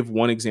 Can you give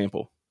one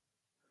example?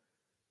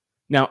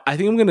 Now, I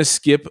think I'm going to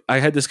skip. I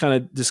had this kind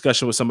of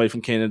discussion with somebody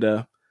from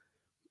Canada.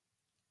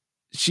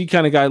 She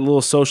kind of got a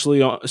little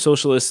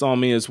socialist on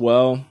me as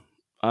well.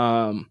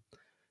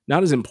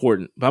 Not as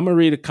important, but I'm going to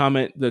read a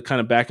comment, the kind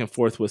of back and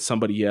forth with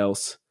somebody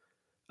else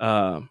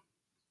in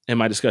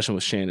my discussion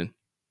with Shannon.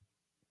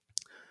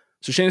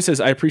 So Shannon says,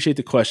 I appreciate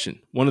the question.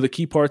 One of the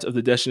key parts of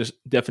the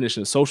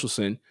definition of social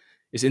sin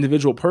is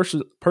individual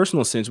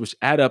personal sins which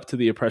add up to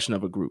the oppression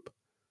of a group.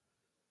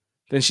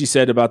 Then she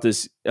said about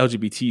this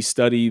LGBT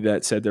study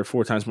that said they're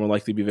 4 times more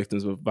likely to be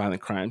victims of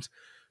violent crimes,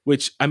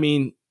 which, I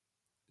mean,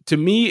 to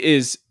me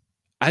is,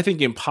 I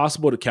think,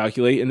 impossible to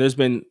calculate. And there's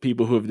been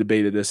people who have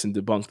debated this and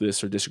debunked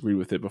this or disagreed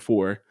with it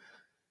before.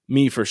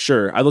 Me, for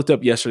sure. I looked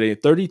up yesterday,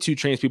 32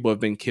 trans people have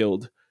been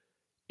killed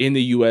in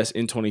the U.S.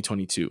 in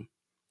 2022.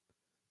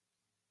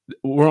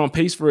 We're on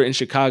pace for, in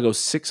Chicago,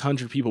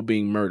 600 people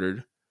being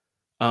murdered.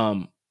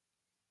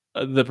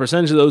 The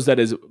percentage of those that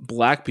is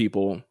black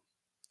people,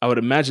 I would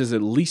imagine, is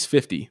at least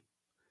 50,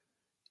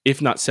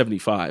 if not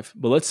 75.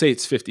 But let's say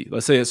it's 50.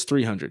 Let's say it's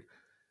 300.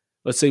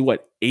 Let's say,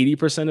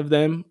 80% of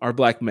them are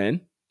black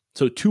men.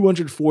 So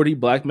 240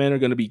 black men are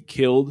going to be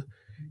killed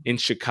in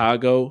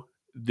Chicago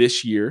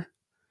this year,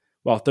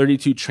 while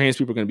 32 trans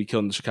people are going to be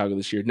killed in Chicago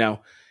this year.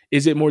 Now,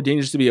 is it more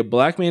dangerous to be a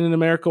black man in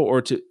America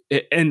or to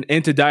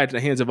die at the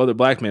hands of other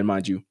black men,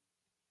 mind you?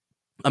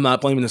 I'm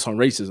not blaming this on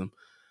racism.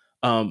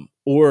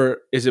 Or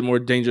is it more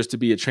dangerous to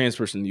be a trans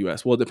person in the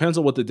U.S.? Well, it depends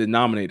on what the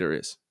denominator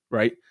is,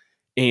 right?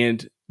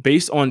 And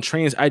based on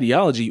trans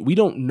ideology, we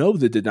don't know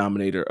the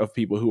denominator of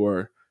people who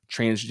are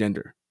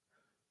transgender,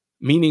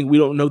 meaning we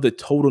don't know the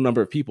total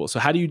number of people. So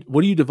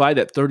what do you divide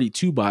that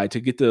 32 by to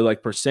get the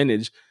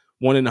percentage?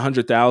 1 in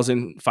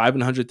 100,000, 5 in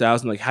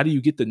 100,000. How do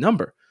you get the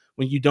number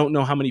when you don't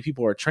know how many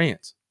people are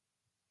trans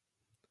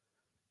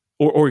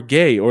or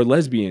gay or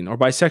lesbian or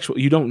bisexual?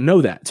 You don't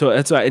know that. So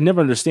that's why I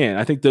never understand.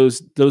 I think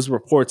those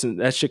reports and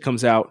that shit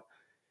comes out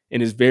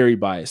and is very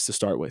biased to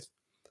start with.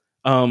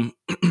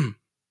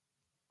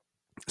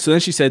 So then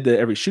she said that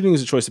every shooting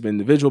is a choice of an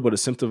individual, but a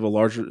symptom of a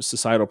larger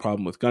societal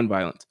problem with gun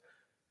violence.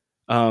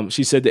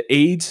 She said the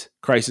AIDS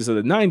crisis of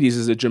the 90s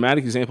is a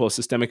dramatic example of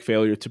systemic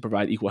failure to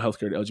provide equal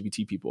healthcare to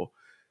LGBT people.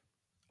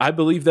 I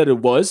believe that it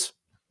was.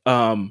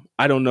 I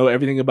don't know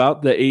everything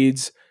about the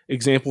AIDS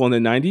example in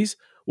the 90s.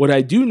 What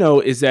I do know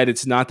is that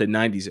it's not the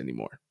 90s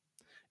anymore.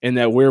 And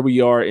that where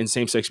we are in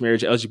same-sex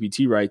marriage,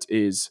 LGBT rights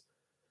is,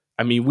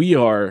 we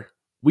are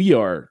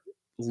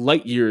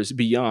light years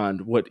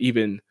beyond what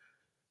even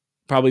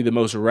probably the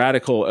most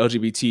radical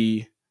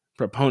LGBT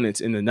proponents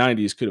in the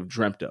 90s could have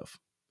dreamt of,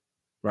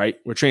 right?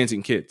 We're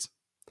transing kids.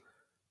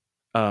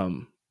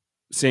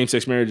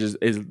 Same-sex marriage is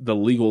the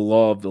legal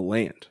law of the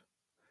land.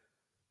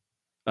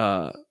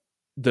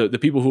 The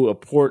people who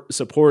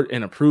support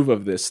and approve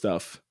of this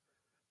stuff,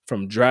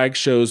 from drag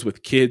shows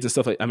with kids and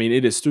stuff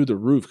it is through the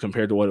roof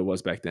compared to what it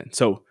was back then.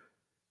 So,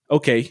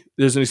 okay,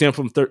 there's an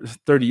example from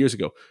 30 years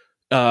ago.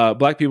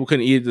 Black people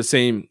couldn't eat at the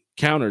same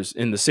counters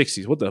in the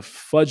 60s. What the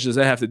fudge does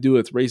that have to do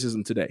with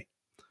racism today?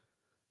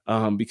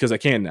 Because I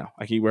can now.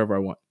 I can eat wherever I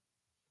want.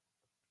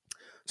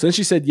 So then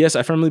she said, yes,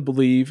 I firmly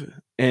believe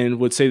and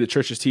would say the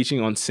church's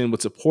teaching on sin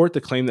would support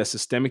the claim that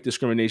systemic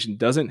discrimination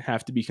doesn't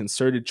have to be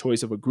concerted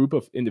choice of a group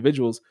of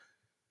individuals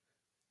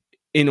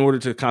in order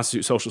to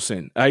constitute social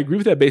sin. I agree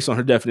with that based on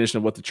her definition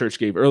of what the church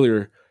gave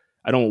earlier.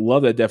 I don't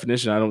love that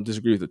definition. I don't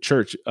disagree with the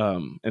church.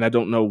 And I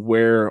don't know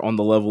where on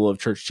the level of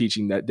church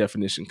teaching that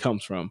definition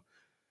comes from.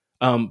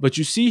 But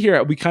you see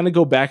here, we kind of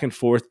go back and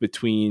forth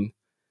between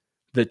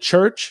the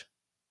church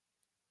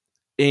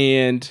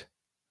and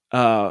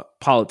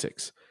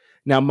politics.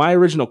 Now, my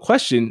original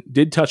question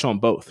did touch on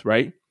both,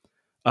 right?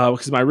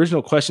 Because my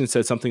original question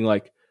said something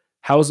like,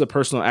 how is the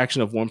personal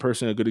action of one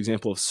person a good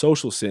example of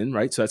social sin,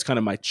 right? So that's kind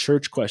of my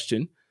church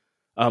question,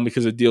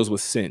 because it deals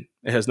with sin.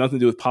 It has nothing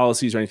to do with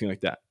policies or anything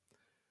like that.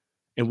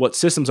 And what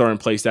systems are in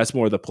place, that's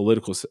more the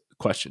political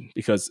question,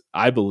 because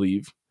I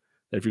believe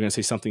that if you're going to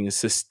say something is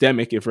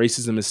systemic, if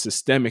racism is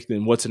systemic,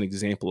 then what's an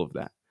example of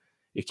that?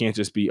 It can't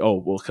just be,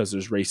 because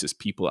there's racist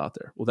people out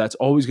there. Well, that's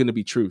always going to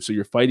be true. So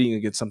you're fighting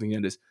against something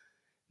that is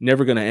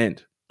never going to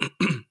end.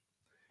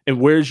 And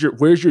where's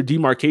your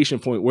demarcation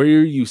point? Where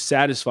are you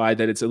satisfied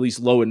that it's at least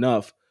low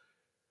enough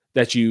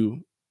that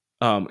you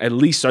at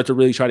least start to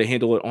really try to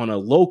handle it on a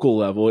local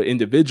level,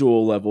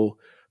 individual level,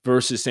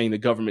 versus saying the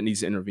government needs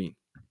to intervene?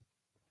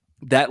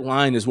 That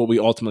line is what we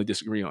ultimately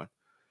disagree on,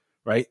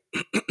 right?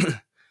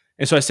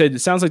 And so I said, it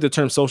sounds like the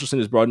term social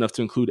sin is broad enough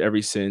to include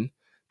every sin.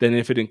 Then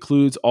if it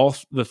includes all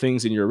the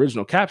things in your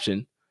original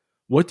caption,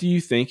 what do you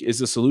think is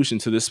the solution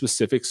to this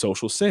specific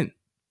social sin?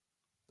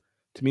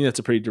 To me, that's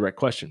a pretty direct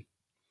question.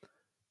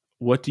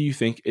 What do you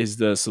think is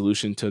the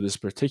solution to this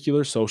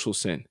particular social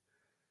sin?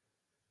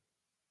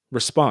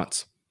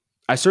 Response.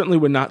 I certainly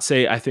would not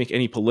say I think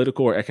any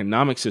political or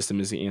economic system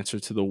is the answer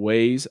to the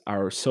ways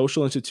our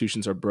social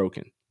institutions are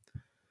broken.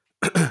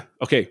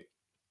 Okay.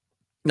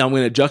 Now I'm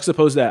going to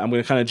juxtapose that. I'm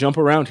going to kind of jump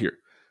around here.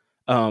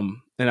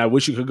 And I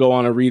wish you could go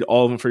on and read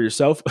all of them for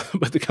yourself,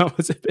 but the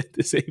comments have been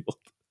disabled.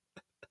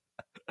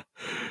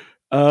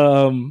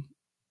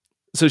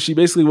 So she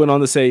basically went on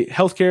to say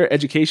healthcare,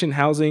 education,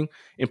 housing,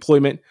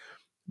 employment.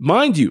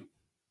 Mind you,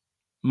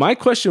 my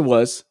question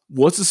was,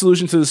 what's the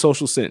solution to the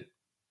social sin?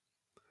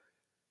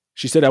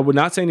 She said, I would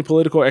not say any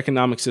political or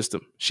economic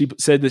system. She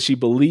said that she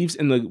believes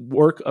in the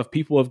work of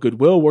people of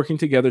goodwill working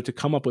together to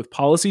come up with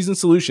policies and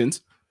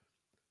solutions.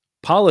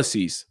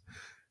 Policies.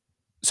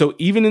 So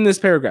even in this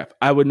paragraph,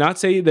 I would not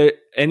say that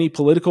any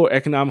political or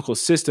economical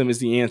system is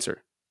the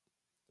answer.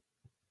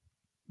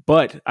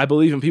 But I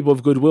believe in people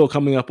of goodwill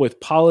coming up with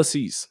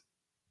policies.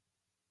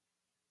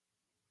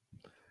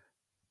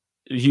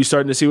 You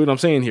starting to see what I'm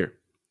saying here?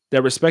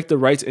 that respect the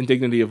rights and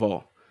dignity of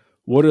all.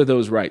 What are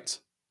those rights?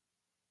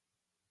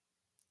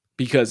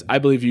 Because I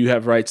believe you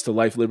have rights to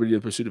life, liberty,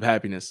 and the pursuit of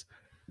happiness.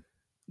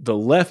 The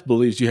left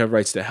believes you have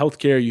rights to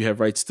healthcare, you have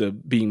rights to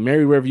being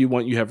married wherever you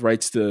want, you have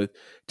rights to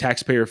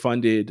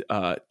taxpayer-funded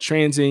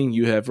transing,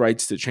 you have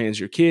rights to trans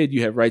your kid,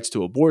 you have rights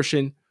to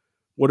abortion.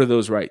 What are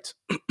those rights?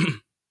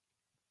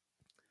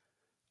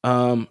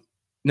 Now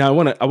I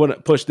want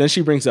to push. Then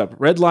she brings up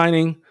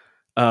redlining.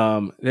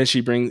 Then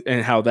she brings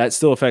and how that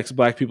still affects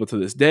Black people to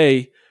this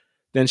day.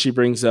 Then she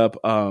brings up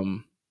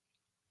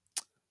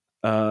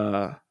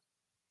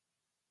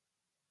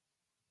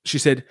she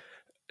said,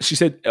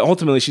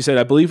 ultimately, she said,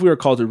 I believe we are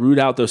called to root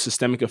out those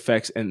systemic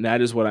effects, and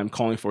that is what I'm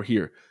calling for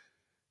here.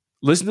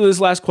 Listen to this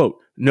last quote.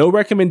 No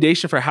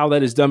recommendation for how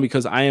that is done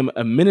because I am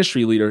a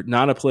ministry leader,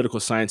 not a political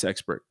science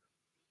expert.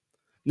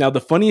 Now,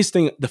 the funniest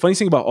thing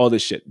about all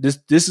this shit, this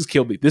has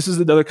killed me. This is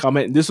another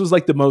comment. And this was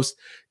like the most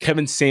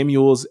Kevin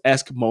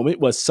Samuels-esque moment,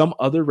 was some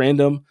other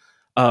random,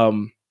 I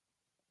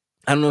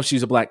don't know if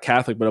she's a Black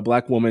Catholic, but a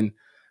Black woman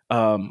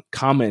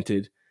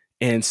commented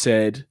and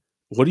said,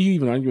 what are you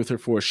even arguing with her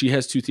for? She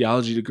has 2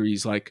 theology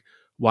degrees. Like,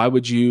 why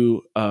would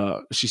you,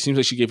 she seems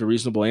like she gave a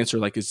reasonable answer.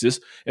 Like, is this,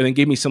 and then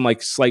gave me some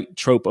like slight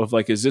trope of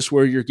like, is this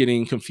where you're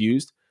getting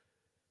confused?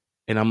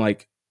 And I'm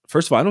like,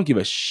 first of all, I don't give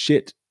a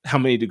shit how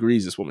many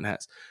degrees this woman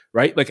has,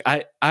 right? Like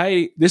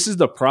this is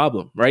the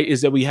problem, right?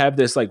 Is that we have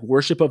this like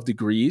worship of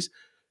degrees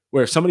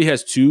where if somebody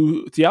has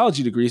 2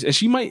 theology degrees, and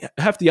she might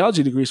have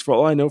theology degrees for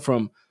all I know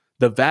from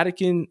the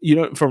Vatican,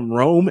 from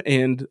Rome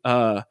and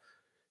I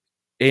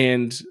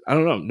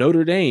don't know,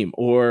 Notre Dame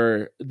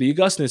or the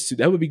Augustine Institute,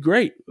 that would be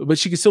great, but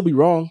she could still be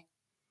wrong.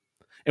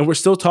 And we're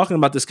still talking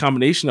about this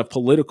combination of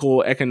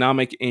political,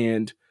 economic,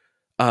 and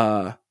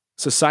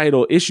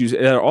societal issues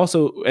that are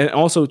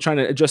also trying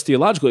to address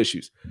theological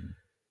issues.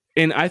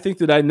 And I think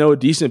that I know a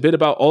decent bit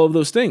about all of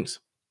those things.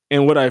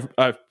 And what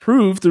I've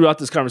proved throughout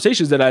this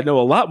conversation is that I know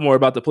a lot more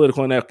about the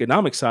political and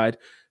economic side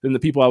than the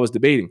people I was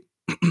debating.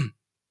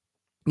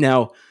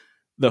 Now,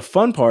 the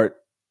fun part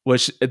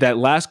was that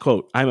last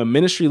quote, I'm a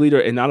ministry leader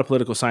and not a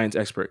political science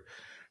expert.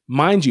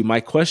 Mind you,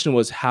 my question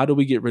was, how do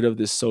we get rid of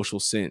this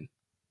social sin?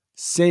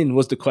 Sin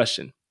was the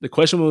question. The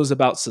question was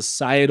about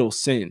societal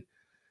sin.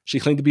 She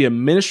claimed to be a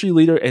ministry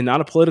leader and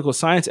not a political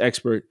science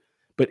expert,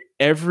 but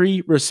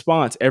every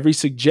response, every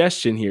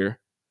suggestion here,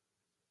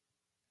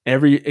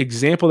 every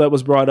example that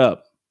was brought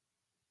up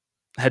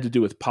had to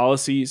do with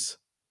policies,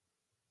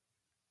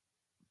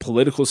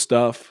 political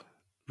stuff,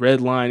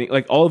 redlining,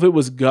 like all of it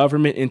was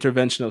government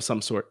intervention of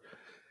some sort.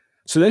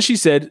 So then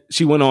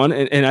she went on,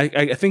 and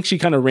I think she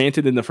kind of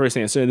ranted in the first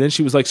answer, and then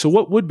she was like, so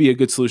what would be a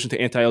good solution to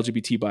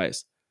anti-LGBT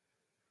bias?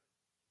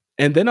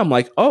 And then I'm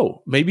like,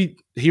 oh, maybe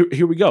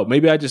here we go.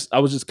 Maybe she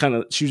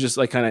was just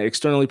like kind of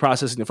externally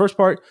processing the first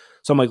part.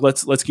 So I'm like,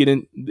 let's get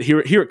in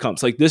here. Here it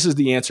comes. Like, this is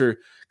the answer.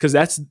 Cause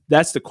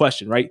that's the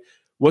question, right?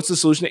 What's the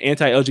solution to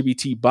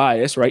anti-LGBT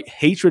bias, right?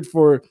 Hatred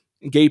for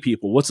gay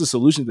people. What's the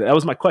solution to that? That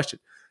was my question.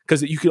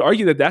 Cause you could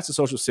argue that that's a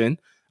social sin.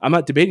 I'm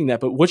not debating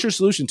that, but what's your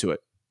solution to it?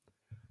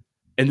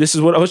 And this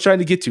is what I was trying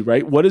to get to,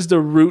 right? What is the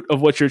root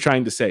of what you're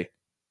trying to say?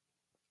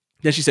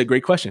 Then she said,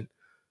 great question.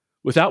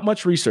 Without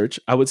much research,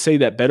 I would say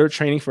that better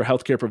training for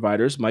healthcare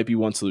providers might be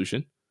one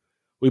solution.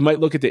 We might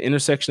look at the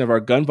intersection of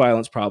our gun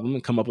violence problem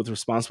and come up with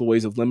responsible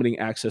ways of limiting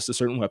access to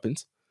certain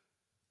weapons.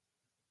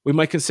 We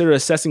might consider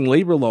assessing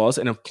labor laws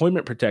and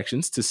employment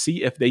protections to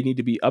see if they need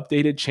to be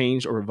updated,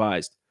 changed, or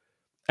revised.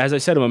 As I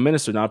said, I'm a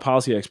minister, not a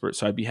policy expert,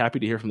 so I'd be happy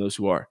to hear from those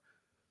who are.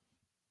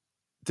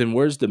 Then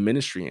where's the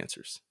ministry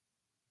answers?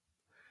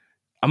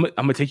 I'm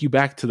going to take you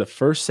back to the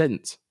first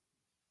sentence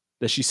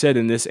that she said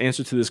in this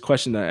answer to this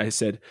question that I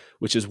said,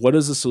 which is, what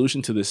is the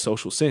solution to this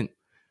social sin?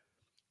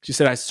 She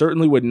said, I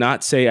certainly would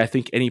not say I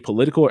think any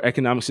political or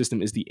economic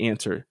system is the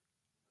answer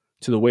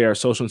to the way our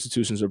social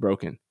institutions are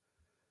broken.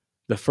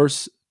 The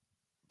first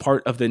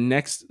part of the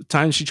next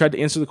time she tried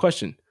to answer the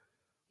question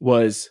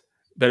was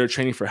better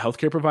training for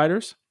healthcare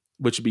providers,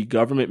 which would be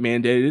government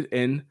mandated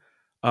and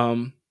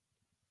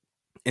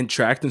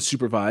tracked and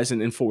supervised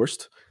and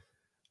enforced,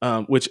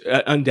 which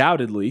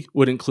undoubtedly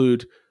would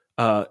include,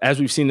 as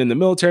we've seen in the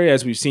military,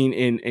 as we've seen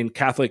in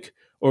Catholic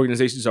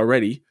organizations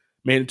already,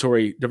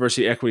 mandatory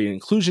diversity, equity, and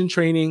inclusion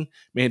training,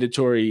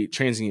 mandatory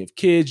transing of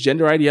kids,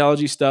 gender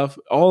ideology stuff.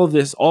 All of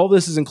this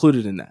is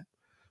included in that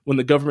when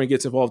the government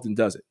gets involved and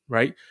does it,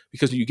 right?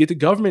 Because when you get the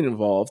government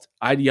involved,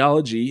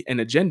 ideology and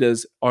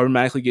agendas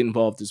automatically get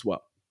involved as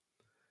well.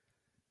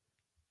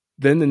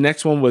 Then the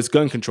next one was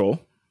gun control.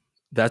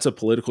 That's a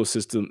political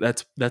system.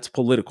 That's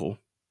political.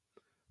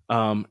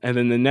 And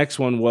then the next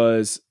one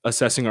was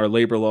assessing our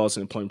labor laws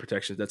and employment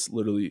protections. That's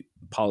literally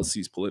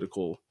policies,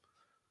 political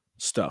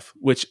stuff,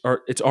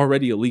 it's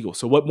already illegal.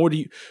 So what more do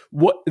you,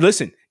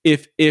 listen,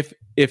 if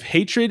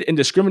hatred and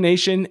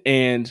discrimination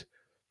and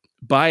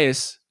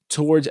bias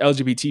towards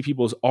LGBT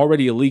people is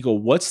already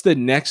illegal, what's the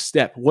next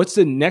step? What's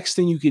the next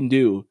thing you can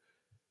do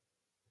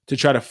to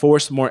try to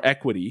force more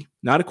equity,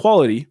 not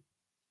equality?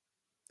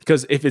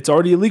 Because if it's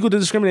already illegal to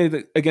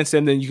discriminate against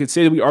them, then you could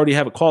say that we already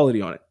have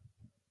equality on it.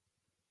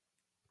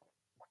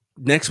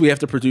 Next, we have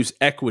to produce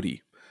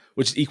equity.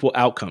 which is equal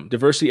outcome,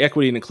 diversity,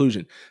 equity, and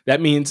inclusion.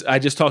 That means I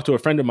just talked to a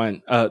friend of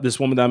mine, this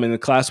woman that I'm in the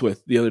class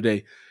with the other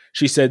day.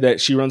 She said that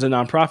she runs a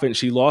nonprofit and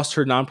she lost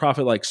her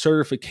nonprofit like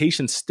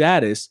certification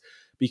status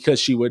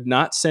because she would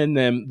not send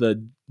them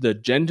the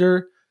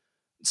gender,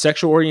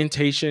 sexual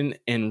orientation,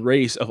 and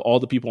race of all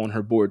the people on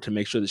her board to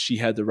make sure that she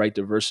had the right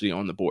diversity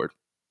on the board.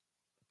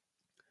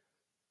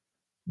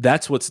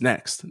 That's what's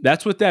next.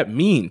 That's what that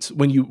means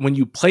when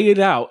you play it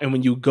out and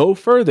when you go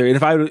further. And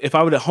if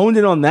I would have honed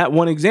in on that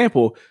one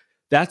example,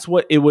 that's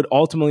what it would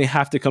ultimately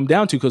have to come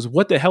down to, because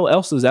what the hell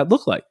else does that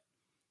look like?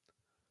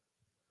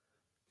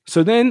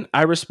 So then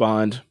I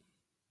respond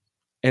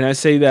and I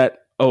say that,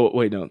 oh,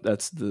 wait, no,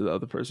 that's the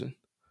other person.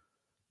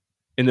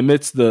 In the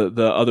midst,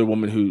 the other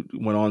woman who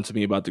went on to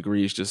me about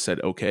degrees just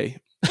said, okay.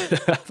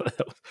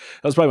 That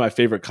was probably my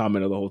favorite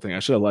comment of the whole thing. I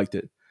should have liked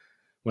it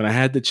when I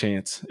had the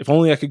chance. If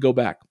only I could go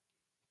back.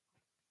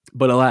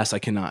 But alas, I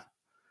cannot.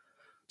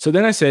 So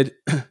then I said,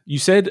 you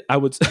said I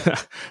would,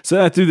 so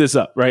then I threw this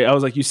up, right? I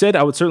was like, you said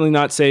I would certainly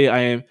not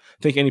say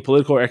think any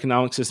political or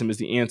economic system is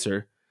the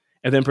answer.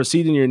 And then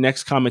proceed in your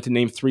next comment to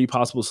name 3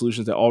 possible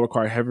solutions that all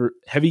require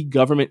heavy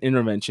government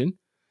intervention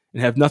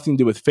and have nothing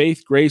to do with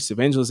faith, grace,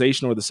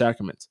 evangelization, or the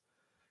sacraments.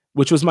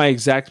 Which was my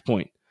exact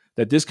point,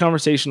 that this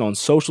conversation on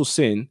social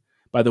sin,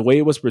 by the way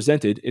it was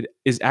presented, it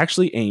is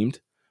actually aimed,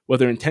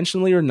 whether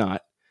intentionally or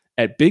not,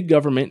 at big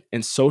government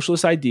and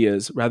socialist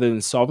ideas rather than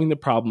solving the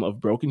problem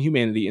of broken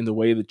humanity in the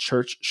way the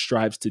church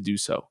strives to do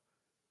so.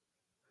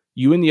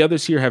 You and the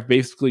others here have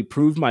basically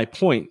proved my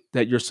point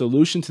that your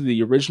solution to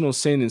the original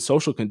sin and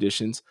social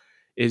conditions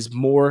is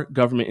more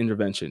government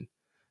intervention,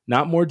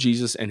 not more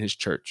Jesus and his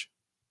church.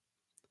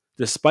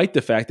 Despite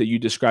the fact that you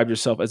describe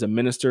yourself as a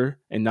minister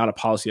and not a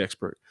policy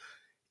expert.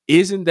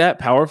 Isn't that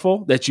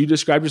powerful that you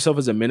describe yourself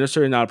as a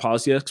minister and not a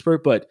policy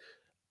expert? But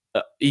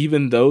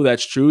even though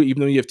that's true, even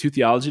though you have 2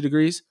 theology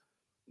degrees,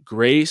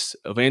 grace,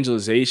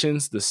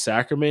 evangelizations, the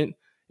sacrament,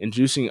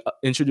 introducing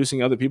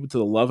other people to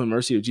the love and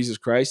mercy of Jesus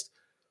Christ,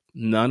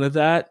 none of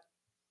that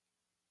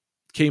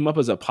came up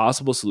as a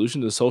possible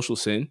solution to social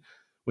sin.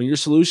 When your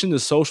solution to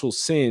social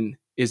sin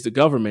is the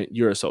government,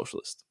 you're a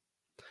socialist.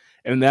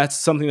 And that's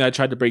something that I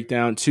tried to break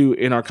down too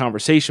in our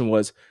conversation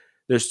was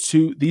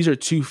these are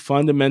 2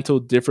 fundamental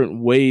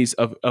different ways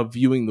of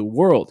viewing the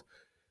world.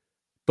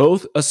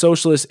 Both a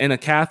socialist and a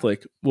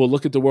Catholic will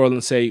look at the world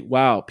and say,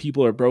 wow,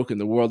 people are broken.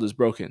 The world is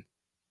broken.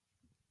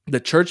 The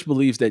church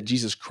believes that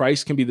Jesus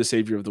Christ can be the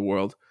savior of the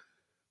world,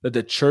 that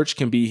the church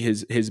can be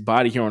his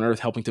body here on earth,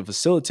 helping to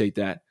facilitate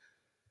that.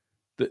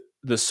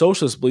 The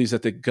socialist believes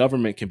that the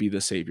government can be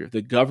the savior.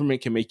 The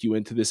government can make you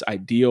into this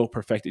ideal,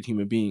 perfected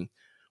human being,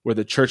 where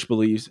the church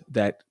believes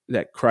that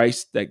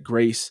Christ, that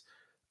grace,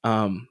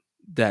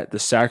 that the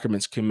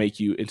sacraments can make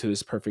you into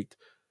this perfect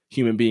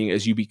human being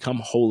as you become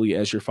holy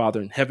as your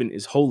Father in heaven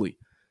is holy.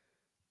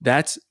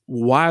 That's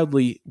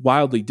wildly,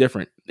 wildly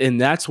different. And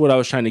that's what I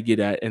was trying to get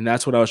at. And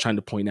that's what I was trying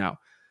to point out,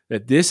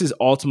 that this is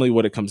ultimately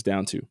what it comes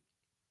down to.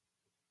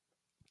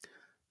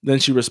 Then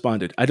she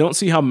responded, I don't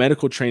see how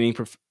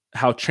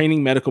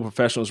training medical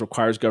professionals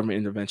requires government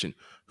intervention.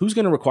 Who's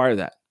going to require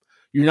that?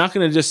 You're not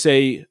going to just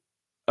say,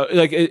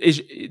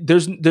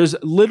 there's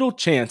little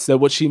chance that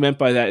what she meant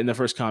by that in the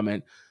first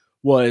comment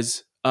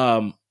was,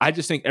 I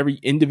just think every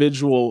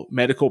individual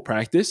medical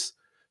practice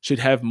should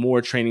have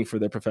more training for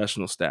their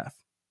professional staff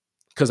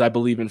because I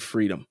believe in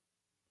freedom,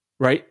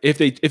 right? If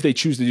they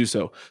choose to do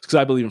so, because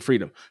I believe in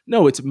freedom.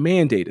 No, it's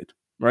mandated,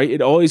 right?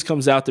 It always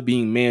comes out to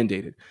being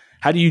mandated.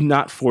 How do you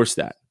not force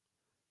that?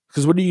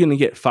 Because what are you going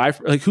to get?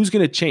 5? Like, who's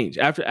going to change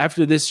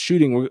after this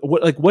shooting?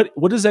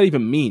 What does that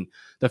even mean?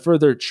 The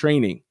further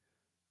training.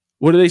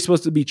 What are they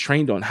supposed to be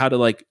trained on? How to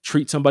like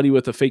treat somebody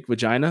with a fake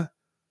vagina?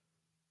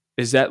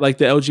 Is that like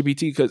the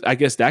LGBT? Because I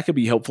guess that could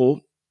be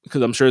helpful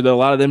because I'm sure that a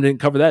lot of them didn't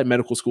cover that in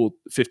medical school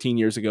 15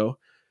 years ago.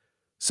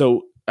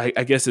 So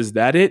I guess, is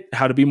that it?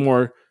 How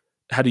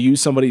to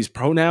use somebody's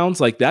pronouns?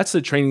 Like that's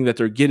the training that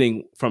they're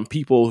getting from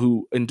people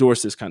who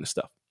endorse this kind of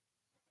stuff.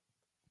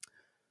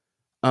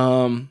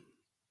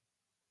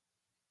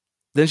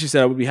 Then she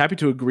said, I would be happy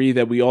to agree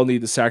that we all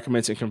need the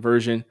sacraments and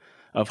conversion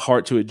of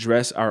heart to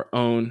address our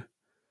own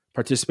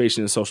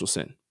participation in social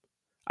sin.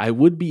 I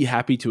would be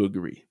happy to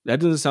agree. That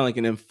doesn't sound like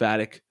an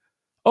emphatic,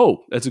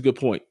 oh, that's a good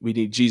point. We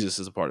need Jesus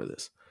as a part of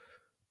this.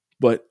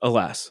 But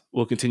alas,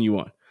 we'll continue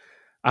on.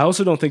 I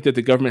also don't think that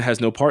the government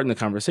has no part in the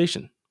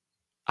conversation.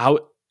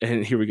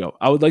 And here we go.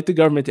 I would like the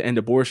government to end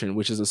abortion,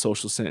 which is a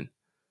social sin,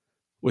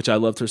 which I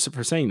loved her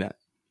for saying that.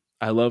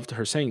 I loved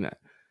her saying that.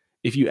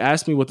 If you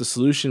asked me what the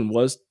solution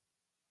was,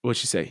 what'd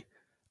she say?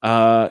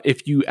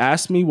 If you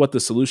asked me what the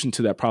solution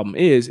to that problem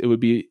is, it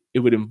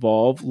would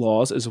involve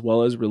laws as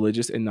well as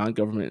religious and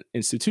non-government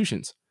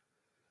institutions.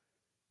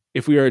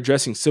 If we are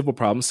addressing civil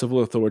problems,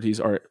 civil authorities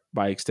are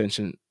by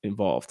extension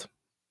involved.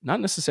 Not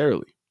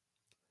necessarily.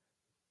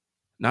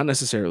 Not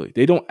necessarily.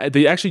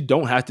 They actually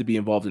don't have to be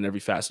involved in every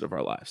facet of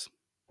our lives.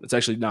 That's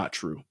actually not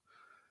true.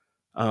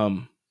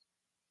 So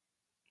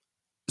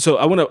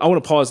I want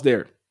to pause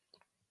there.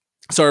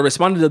 So I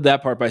responded to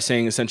that part by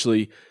saying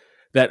essentially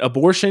that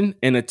abortion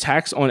and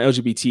attacks on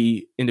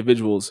LGBT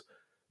individuals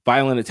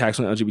violent attacks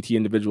on LGBT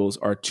individuals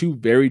are two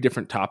very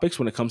different topics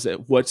when it comes to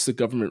what's the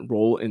government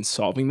role in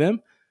solving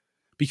them,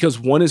 because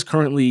one is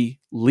currently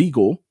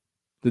legal.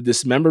 The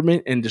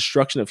dismemberment and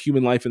destruction of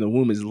human life in the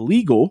womb is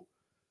legal,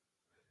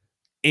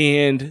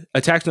 and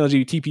attacks on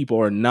LGBT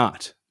people are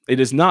not. It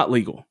is not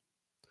legal.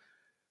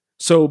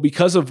 So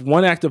because of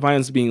one act of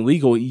violence being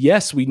legal,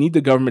 yes, we need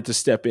the government to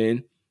step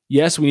in.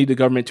 Yes, we need the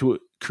government to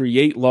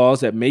create laws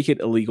that make it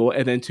illegal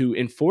and then to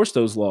enforce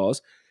those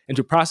laws and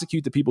to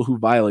prosecute the people who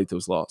violate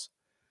those laws,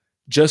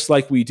 just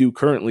like we do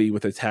currently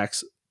with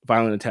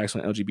violent attacks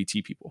on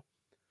LGBT people.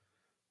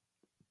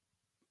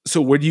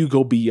 So where do you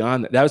go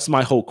beyond that? That's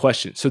my whole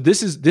question. So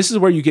this is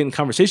where you get in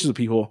conversations with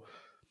people.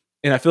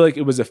 And I feel like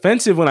it was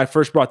offensive when I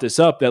first brought this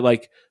up that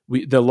like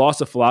the loss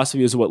of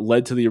philosophy is what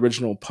led to the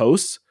original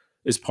posts,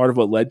 is part of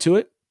what led to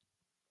it.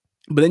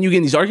 But then you get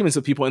in these arguments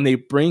with people and they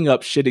bring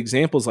up shit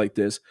examples like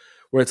this,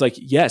 where it's like,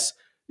 yes,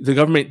 the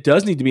government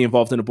does need to be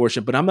involved in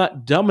abortion, but I'm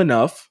not dumb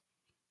enough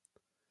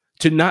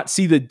to not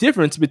see the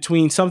difference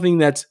between something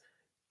that's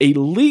a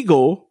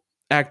legal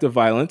act of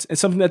violence and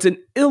something that's an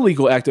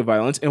illegal act of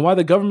violence, and why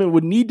the government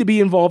would need to be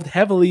involved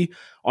heavily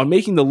on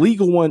making the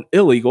legal one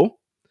illegal,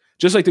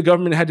 just like the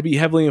government had to be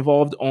heavily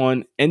involved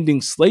on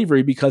ending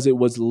slavery because it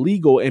was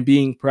legal and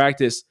being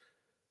practiced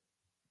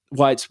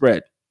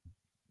widespread.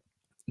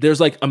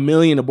 There's like 1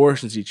 million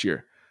abortions each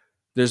year.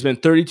 There's been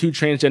 32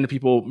 transgender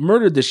people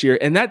murdered this year,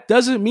 and that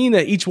doesn't mean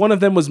that each one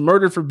of them was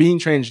murdered for being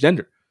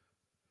transgender.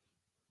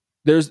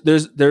 There's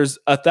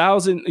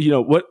 1,000,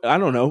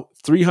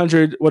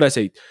 300, what I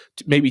say,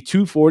 maybe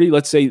 240,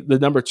 let's say the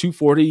number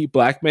 240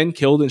 black men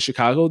killed in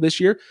Chicago this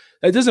year.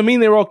 That doesn't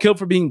mean they were all killed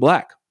for being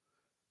black.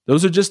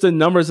 Those are just the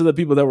numbers of the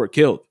people that were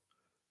killed.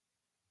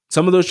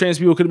 Some of those trans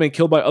people could have been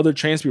killed by other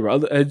trans people,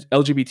 other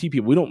LGBT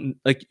people. You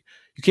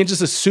can't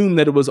just assume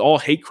that it was all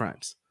hate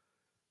crimes.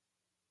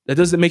 That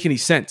doesn't make any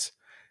sense.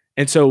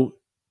 And so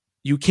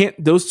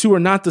those two are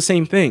not the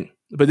same thing.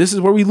 But this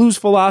is where we lose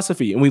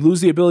philosophy and we lose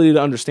the ability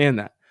to understand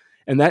that.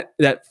 And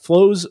that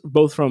flows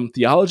both from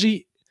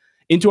theology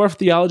into our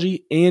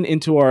theology and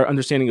into our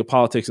understanding of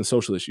politics and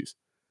social issues.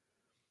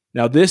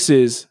 Now, this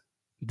is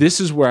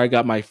where I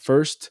got my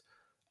first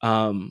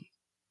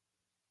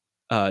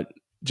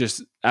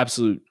just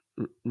absolute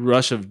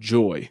rush of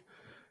joy,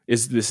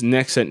 is this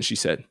next sentence she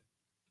said.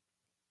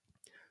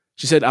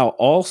 She said, I'll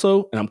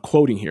also, and I'm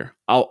quoting here,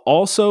 I'll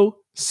also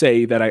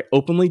say that I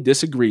openly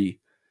disagree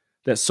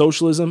that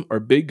socialism or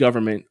big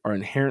government are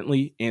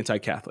inherently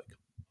anti-Catholic.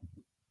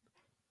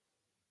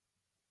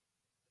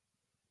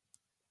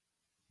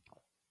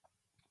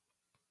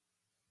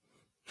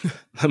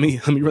 Let me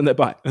run that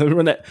by. Let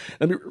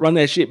me run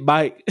that shit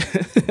by,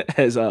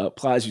 as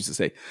Plies used to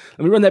say.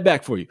 Let me run that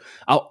back for you.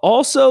 I'll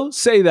also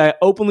say that I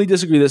openly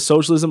disagree that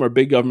socialism or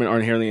big government are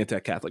inherently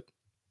anti-Catholic.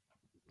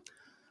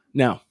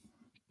 Now,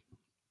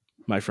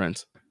 my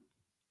friends,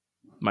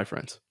 I'm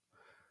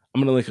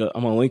gonna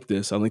link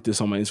this. I'll link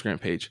this on my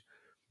Instagram page.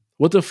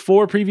 What the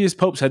 4 previous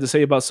popes had to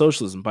say about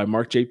socialism by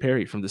Mark J.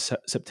 Perry from the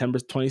September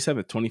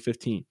 27th,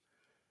 2015.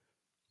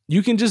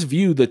 You can just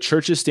view the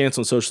church's stance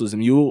on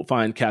socialism. You will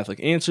find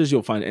Catholic Answers.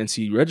 You'll find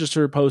NC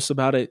Register posts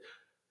about it.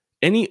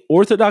 Any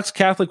Orthodox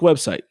Catholic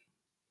website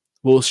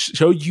will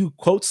show you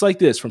quotes like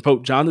this from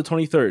Pope John the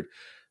 23rd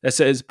that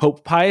says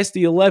Pope Pius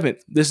the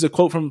 11th. This is a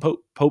quote from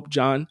Pope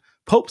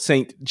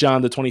Saint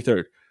John the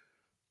 23rd,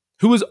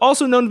 who was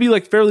also known to be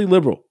like fairly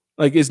liberal.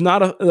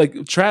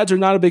 Trads are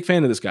not a big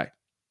fan of this guy.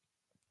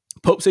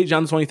 Pope St.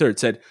 John the 23rd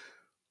said,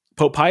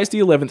 Pope Pius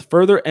XI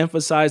further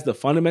emphasized the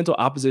fundamental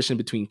opposition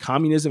between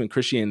communism and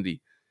Christianity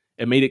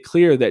and made it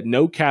clear that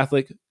no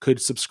Catholic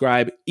could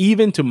subscribe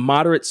even to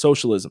moderate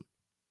socialism.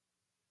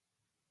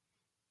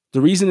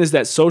 The reason is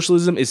that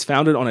socialism is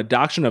founded on a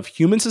doctrine of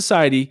human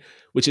society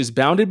which is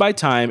bounded by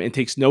time and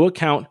takes no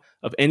account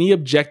of any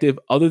objective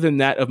other than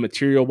that of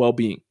material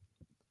well-being.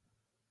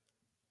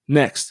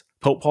 Next,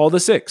 Pope Paul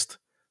VI,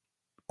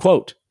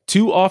 quote,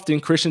 too often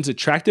Christians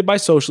attracted by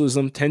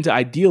socialism tend to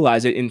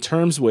idealize it in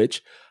terms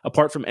which,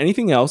 apart from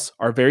anything else,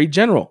 are very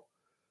general.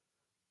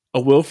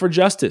 A will for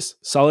justice,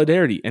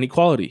 solidarity, and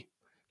equality.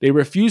 They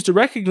refuse to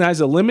recognize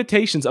the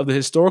limitations of the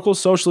historical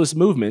socialist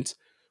movements,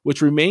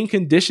 which remain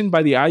conditioned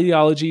by the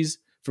ideologies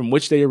from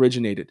which they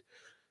originated.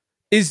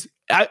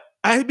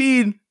 I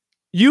mean,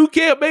 you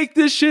can't make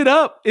this shit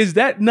up. Is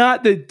that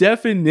not the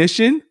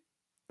definition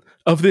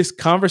of this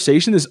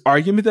conversation, this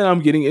argument that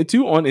I'm getting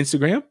into on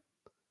Instagram?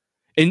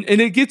 And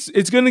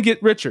it's going to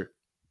get richer.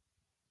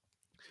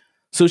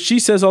 So she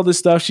says all this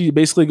stuff. She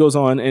basically goes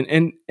on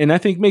and I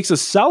think makes a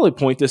solid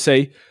point to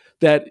say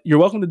that you're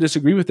welcome to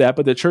disagree with that,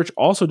 but the church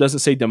also doesn't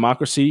say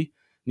democracy,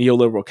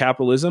 neoliberal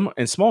capitalism,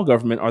 and small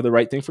government are the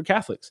right thing for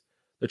Catholics.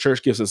 The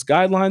church gives us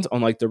guidelines on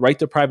like the right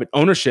to private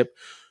ownership,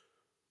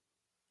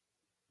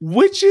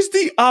 which is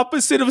the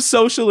opposite of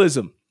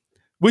socialism.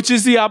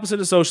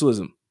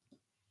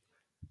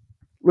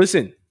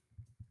 Listen,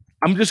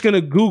 I'm just going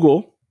to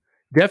Google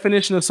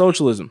definition of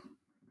socialism.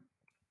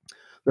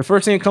 The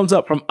first thing that comes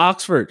up from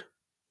Oxford: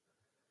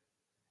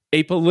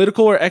 a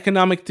political or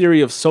economic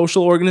theory of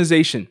social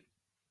organization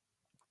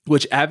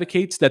which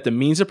advocates that the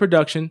means of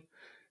production,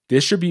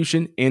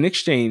 Distribution and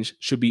exchange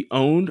should be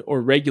owned or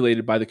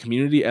regulated by the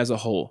community as a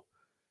whole.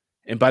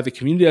 And by the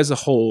community as a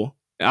whole,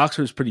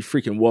 Oxford's pretty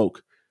freaking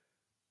woke.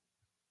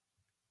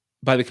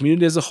 By the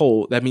community as a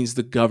whole, that means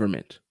the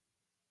government.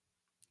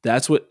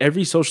 That's what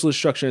every socialist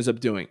structure ends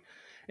up doing.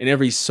 And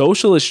every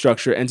socialist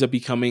structure ends up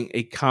becoming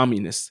a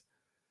communist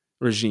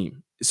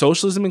regime.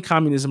 Socialism and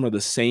communism are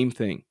the same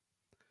thing.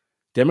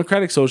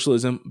 Democratic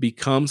socialism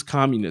becomes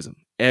communism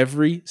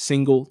every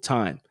single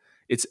time.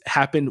 It's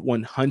happened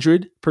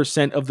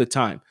 100% of the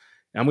time.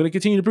 And I'm going to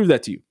continue to prove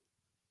that to you.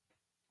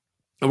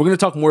 And we're going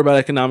to talk more about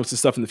economics and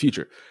stuff in the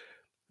future.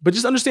 But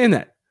just understand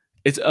that.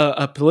 It's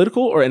a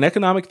political or an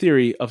economic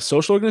theory of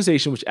social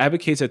organization which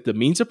advocates that the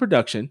means of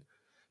production,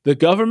 the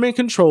government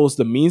controls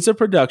the means of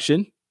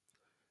production,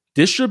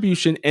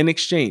 distribution, and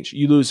exchange.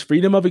 You lose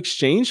freedom of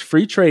exchange.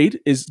 Free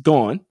trade is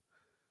gone.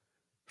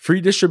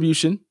 Free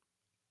distribution,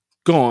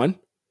 gone.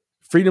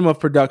 Freedom of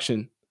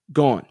production,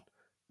 gone.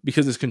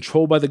 Because it's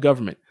controlled by the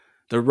government.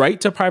 The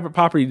right to private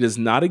property does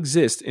not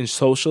exist in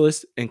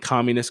socialist and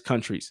communist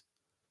countries.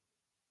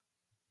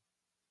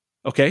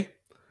 Okay?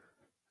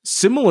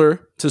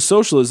 Similar to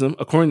socialism,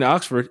 according to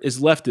Oxford, is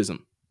leftism.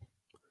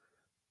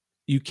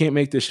 You can't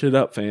make this shit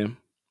up, fam.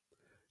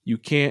 You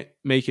can't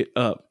make it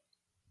up.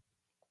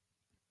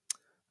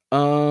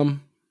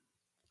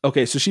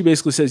 Okay, so she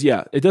basically says,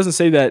 yeah, it doesn't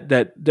say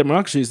that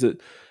democracy is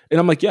that, and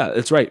I'm like, yeah,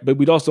 that's right, but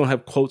we also don't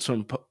have quotes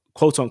from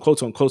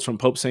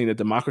Pope saying that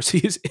democracy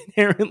is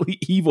inherently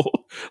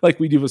evil, like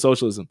we do with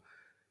socialism.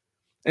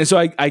 And so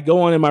I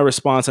go on in my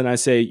response and I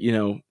say,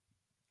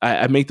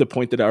 I make the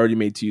point that I already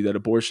made to you, that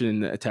abortion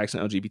and attacks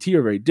on LGBT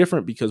are very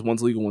different because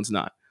one's legal, one's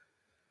not.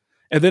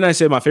 And then I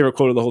said my favorite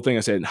quote of the whole thing.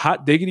 I said,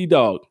 hot diggity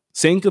dog,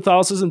 saying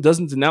Catholicism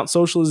doesn't denounce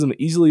socialism,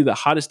 easily the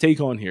hottest take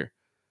on here.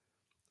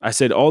 I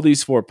said all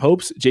these four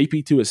popes,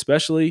 JP2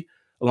 especially,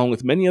 along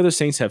with many other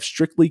saints, have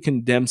strictly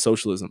condemned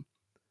socialism.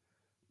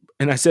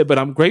 And I said, but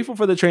I'm grateful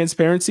for the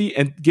transparency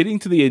and getting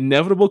to the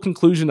inevitable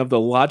conclusion of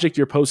the logic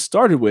your post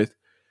started with,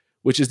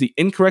 which is the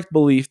incorrect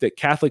belief that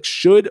Catholics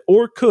should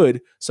or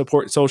could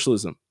support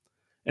socialism.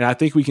 And I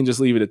think we can just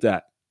leave it at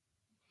that.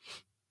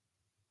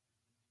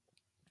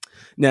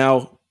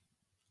 Now,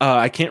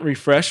 I can't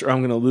refresh or I'm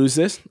going to lose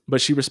this,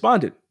 but she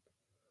responded.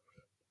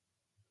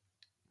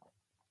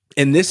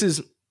 And this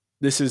is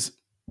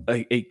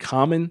a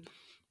common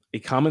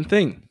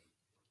thing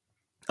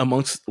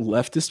amongst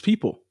leftist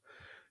people.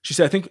 She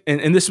said, I think,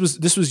 and this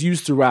was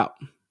used throughout,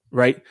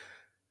 right?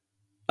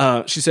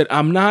 She said,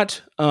 I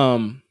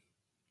don't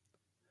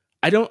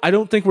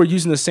think we're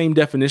using the same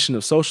definition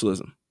of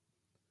socialism.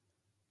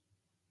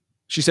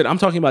 She said, I'm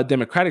talking about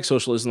democratic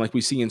socialism like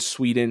we see in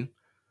Sweden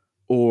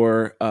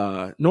or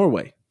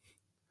Norway.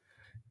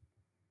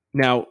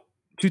 Now,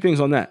 two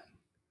things on that.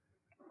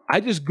 I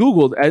just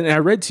Googled, and I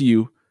read to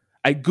you,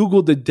 I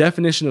Googled the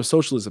definition of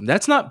socialism.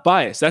 That's not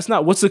bias. That's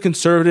not what's the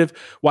conservative,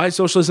 why is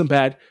socialism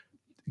bad?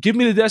 Give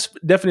me the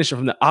definition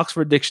from the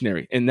Oxford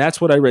Dictionary, and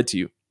that's what I read to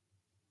you.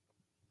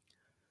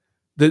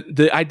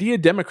 The idea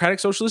of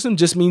democratic socialism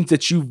just means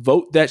that you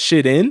vote that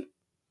shit in,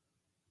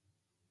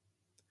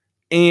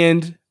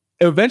 and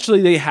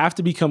eventually they have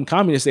to become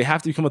communist. They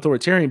have to become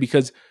authoritarian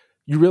because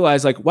you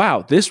realize, like,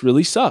 wow, this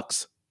really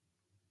sucks.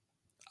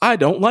 I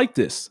don't like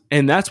this.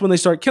 And that's when they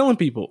start killing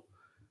people.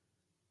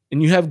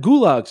 And you have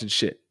gulags and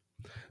shit.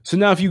 So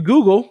now if you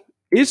Google,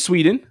 is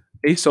Sweden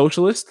a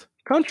socialist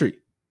country?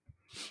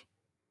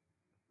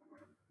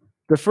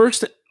 The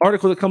first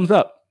article that comes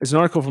up is an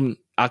article from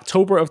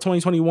October of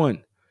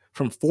 2021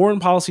 from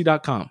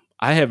foreignpolicy.com.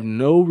 I have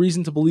no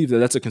reason to believe that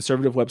that's a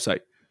conservative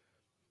website.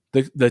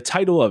 The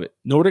title of it,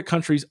 Nordic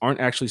countries aren't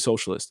actually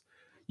socialist.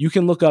 You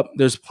can look up,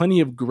 there's plenty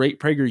of great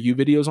PragerU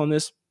videos on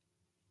this,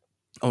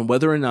 on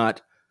whether or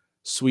not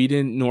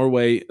Sweden,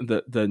 Norway,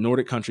 the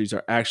Nordic countries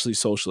are actually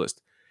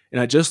socialist.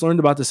 And I just learned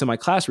about this in my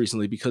class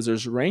recently because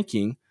there's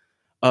ranking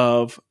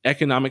of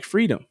economic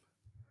freedom.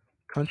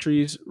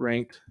 Countries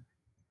ranked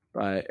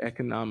by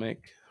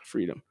economic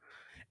freedom.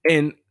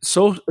 And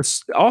so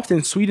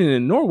often Sweden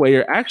and Norway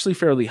are actually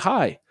fairly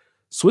high.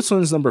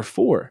 Switzerland's number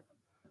 4.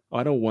 Oh,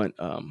 I don't want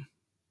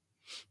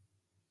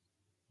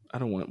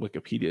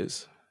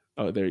Wikipedia's.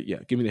 Oh, there, yeah.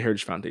 Give me the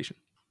Heritage Foundation.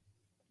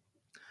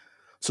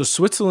 So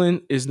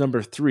Switzerland is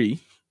number 3.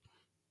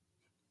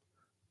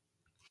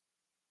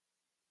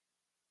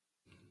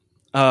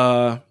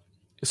 So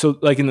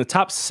like in the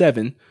top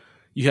 7,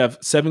 you have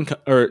 7,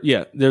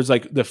 there's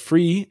like the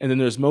free, and then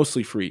there's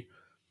mostly free.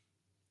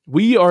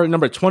 We are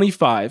number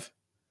 25.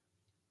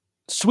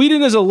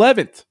 Sweden is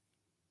 11th.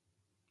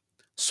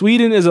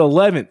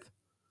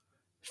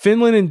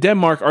 Finland and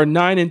Denmark are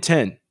 9 and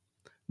 10.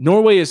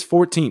 Norway is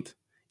 14th.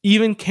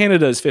 Even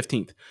Canada is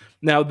 15th.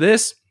 Now,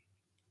 this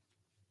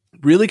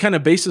really kind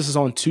of bases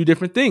on two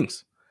different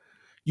things.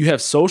 You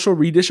have social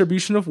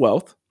redistribution of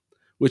wealth,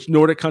 which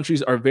Nordic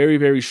countries are very,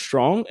 very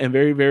strong and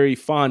very, very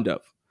fond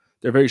of.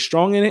 They're very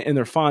strong in it and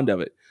they're fond of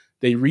it.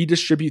 They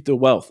redistribute the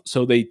wealth.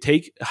 So they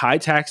take high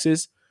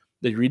taxes,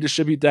 they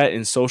redistribute that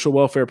in social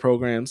welfare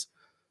programs,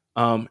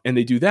 and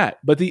they do that.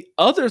 But the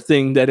other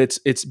thing that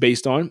it's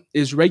based on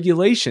is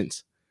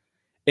regulations.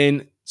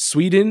 And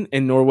Sweden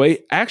and Norway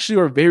actually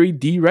are very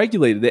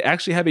deregulated. They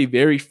actually have a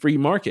very free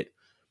market.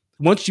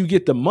 Once you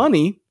get the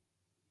money,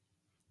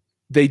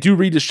 they do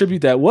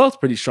redistribute that wealth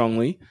pretty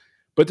strongly,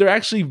 but they're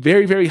actually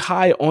very, very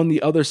high on the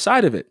other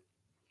side of it.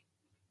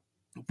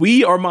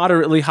 We are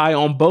moderately high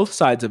on both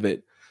sides of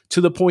it,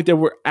 to the point that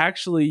we're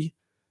actually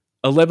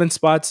 11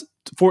 spots,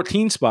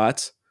 14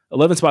 spots,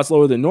 11 spots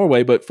lower than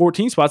Norway, but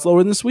 14 spots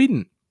lower than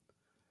Sweden.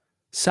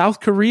 South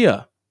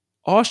Korea,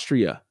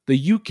 Austria,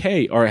 the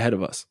UK are ahead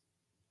of us.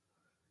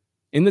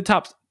 In the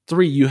top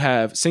 3, you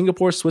have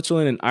Singapore,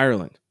 Switzerland, and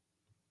Ireland.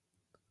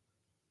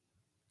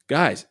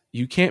 Guys,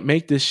 you can't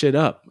make this shit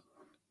up.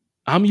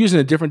 I'm using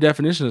a different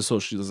definition of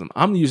socialism.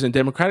 I'm using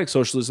democratic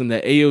socialism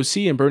that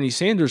AOC and Bernie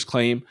Sanders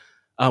claim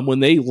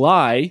when they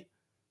lie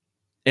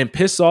and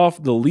piss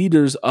off the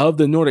leaders of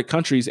the Nordic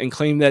countries and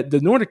claim that the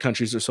Nordic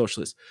countries are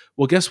socialist.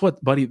 Well, guess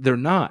what, buddy? They're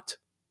not.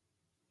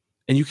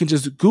 And you can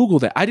just Google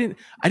that. I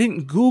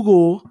didn't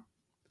Google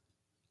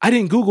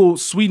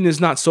Sweden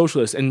is not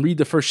socialist and read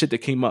the first shit that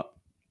came up.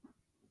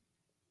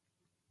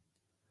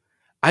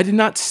 I did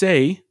not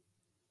say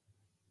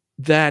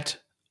that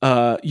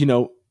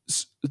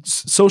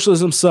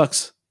socialism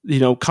sucks,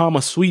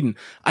 comma Sweden.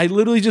 I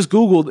literally just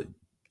Googled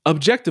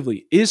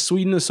objectively, is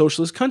Sweden a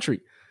socialist country?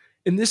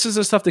 And this is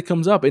the stuff that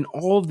comes up, and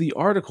all of the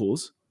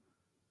articles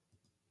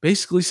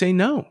basically say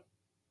no.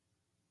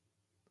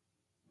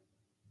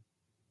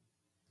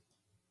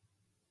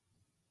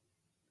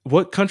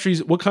 What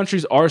countries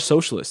are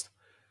socialist?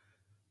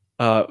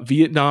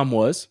 Vietnam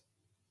was,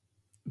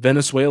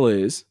 Venezuela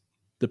is,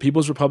 the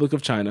People's Republic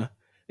of China,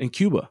 and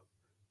Cuba.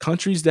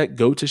 Countries that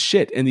go to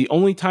shit. And the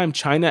only time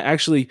China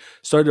actually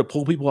started to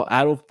pull people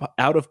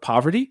out of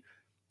poverty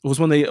was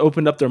when they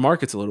opened up their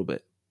markets a little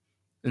bit.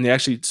 And they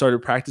actually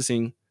started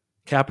practicing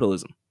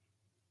capitalism.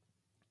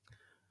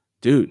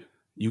 Dude,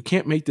 you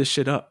can't make this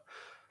shit up.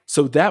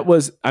 So that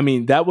was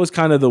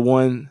kind of the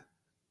one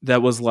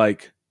that was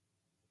like,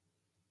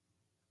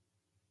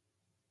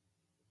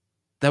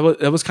 that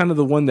was kind of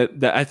the one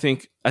that I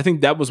think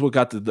that was what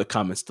got the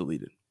comments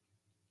deleted.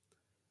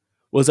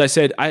 Was I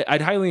said,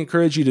 I'd highly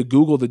encourage you to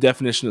Google the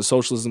definition of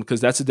socialism, because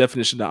that's the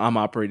definition that I'm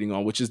operating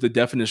on, which is the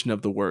definition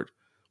of the word.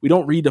 We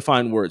don't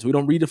redefine words. We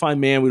don't redefine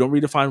man. We don't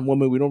redefine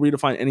woman. We don't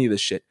redefine any of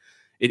this shit.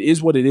 It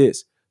is what it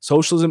is.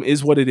 Socialism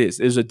is what it is.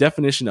 There's a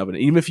definition of it.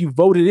 Even if you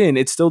vote it in,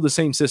 it's still the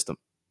same system.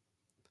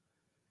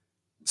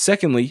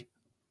 Secondly,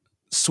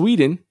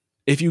 Sweden,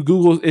 if you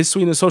Google, is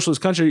Sweden a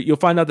socialist country, you'll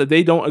find out that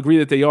they don't agree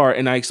that they are.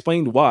 And I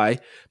explained why,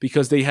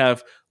 because they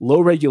have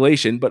low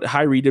regulation, but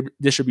high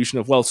redistribution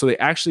of wealth. So they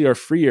actually are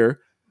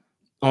freer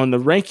on the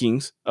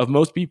rankings of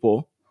most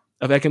people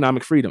of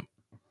economic freedom.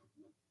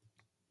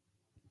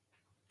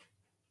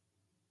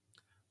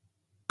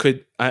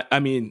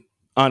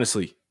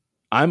 Honestly,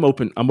 I'm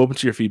open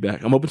to your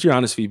feedback. I'm open to your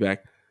honest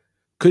feedback.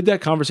 Could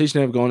that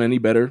conversation have gone any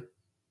better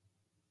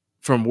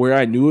from where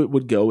I knew it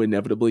would go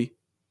inevitably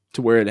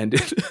to where it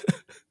ended?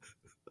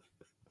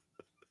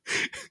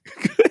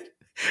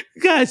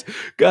 guys,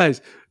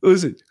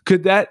 listen.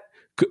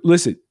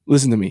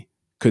 Listen to me.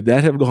 Could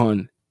that have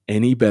gone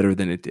any better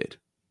than it did?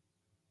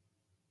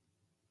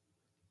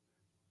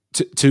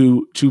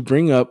 To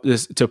bring up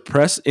this, to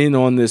press in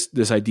on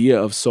this idea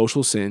of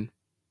social sin,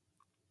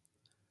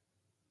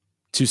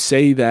 to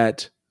say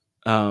that,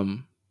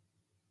 to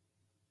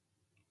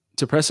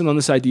press in on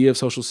this idea of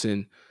social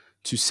sin,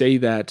 to say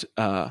that,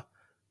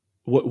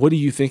 what do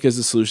you think is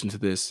the solution to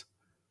this?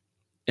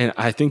 And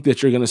I think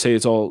that you're going to say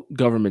it's all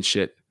government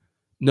shit.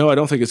 No, I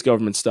don't think it's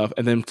government stuff.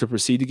 And then to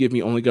proceed to give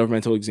me only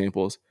governmental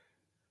examples,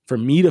 for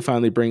me to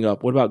finally bring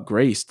up, what about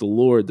grace, the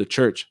Lord, the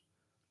church?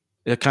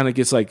 It kind of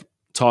gets like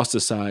tossed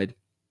aside.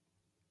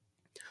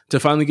 To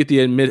finally get the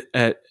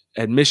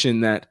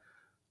admission that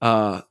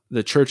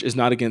the church is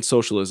not against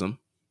socialism,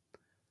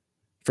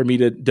 for me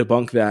to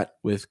debunk that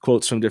with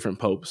quotes from different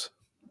popes.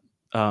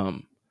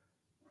 And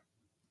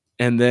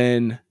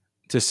then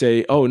to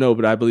say, oh no,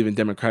 but I believe in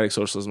democratic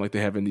socialism like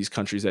they have in these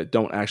countries that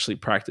don't actually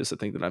practice the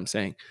thing that I'm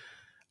saying.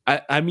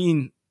 I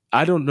mean,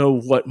 I don't know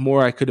what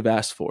more I could have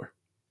asked for.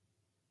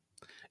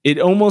 It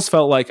almost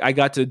felt like I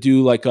got to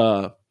do like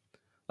a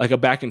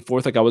back and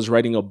forth, like I was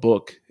writing a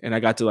book and I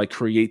got to like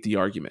create the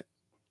argument,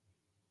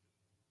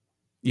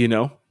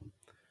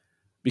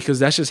 because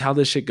that's just how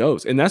this shit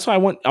goes. And that's why I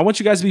want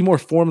you guys to be more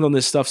formed on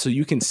this stuff, so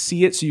you can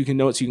see it, so you can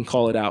know it, so you can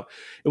call it out.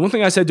 And one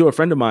thing I said to a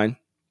friend of mine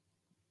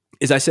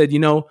is I said,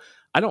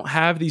 I don't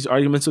have these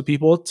arguments with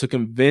people to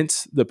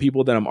convince the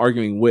people that I'm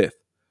arguing with,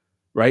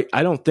 right?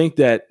 I don't think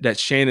that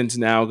Shannon's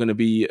now going to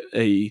be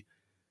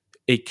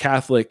a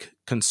Catholic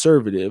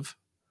conservative,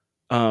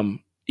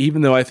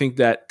 even though I think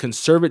that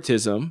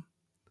conservatism,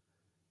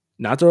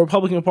 not the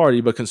Republican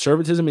Party, but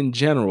conservatism in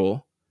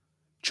general,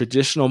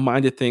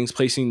 traditional-minded things,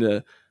 placing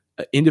the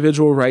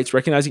individual rights,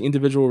 recognizing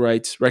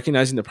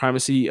the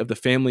primacy of the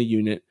family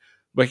unit,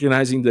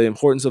 recognizing the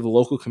importance of the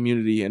local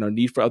community and our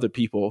need for other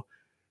people,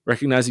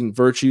 recognizing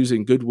virtues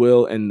and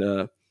goodwill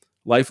and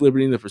life,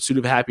 liberty, and the pursuit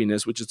of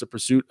happiness, which is the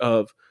pursuit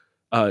of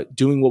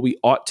doing what we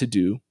ought to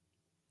do.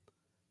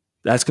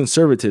 That's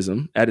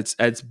conservatism at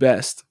its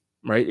best.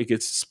 right? It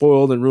gets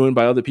spoiled and ruined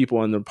by other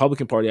people in the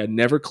Republican Party I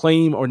never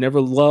claim or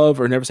never love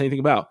or never say anything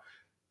about.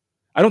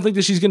 I don't think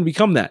that she's going to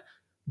become that.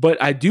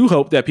 But I do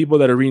hope that people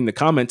that are reading the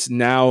comments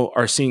now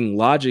are seeing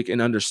logic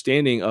and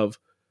understanding of,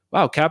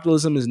 wow,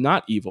 capitalism is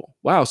not evil.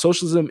 Wow,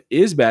 socialism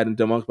is bad and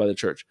debunked by the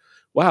church.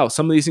 Wow,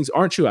 some of these things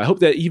aren't true. I hope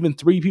that even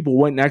 3 people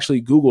went and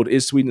actually Googled,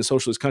 is Sweden a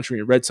socialist country,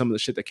 and read some of the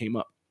shit that came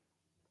up.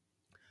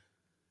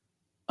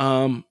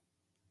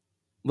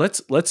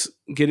 Let's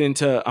get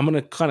into, I'm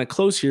going to kind of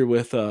close here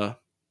with the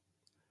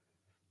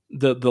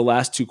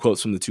last 2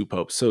 quotes from the 2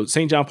 popes. So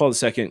St. John Paul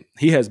II,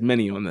 he has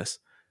many on this.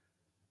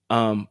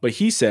 But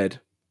he said,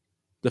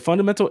 the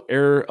fundamental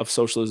error of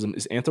socialism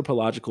is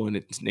anthropological in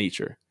its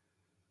nature.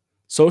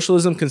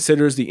 Socialism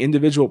considers the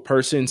individual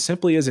person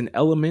simply as an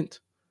element,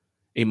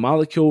 a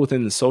molecule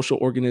within the social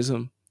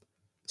organism,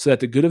 so that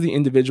the good of the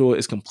individual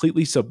is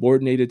completely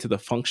subordinated to the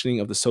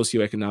functioning of the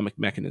socioeconomic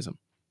mechanism.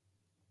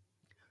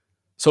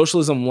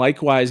 Socialism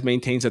likewise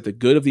maintains that the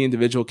good of the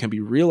individual can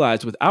be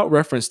realized without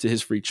reference to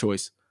his free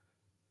choice,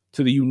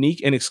 to the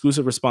unique and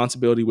exclusive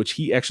responsibility which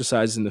he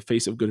exercises in the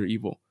face of good or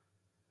evil.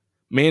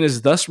 Man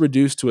is thus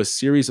reduced to a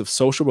series of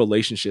social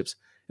relationships,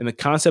 and the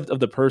concept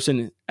of the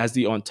person as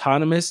the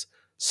autonomous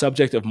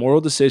subject of moral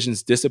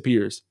decisions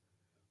disappears,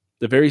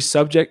 the very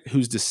subject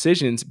whose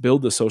decisions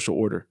build the social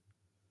order.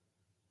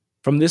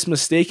 From this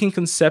mistaken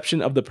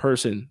conception of the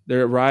person,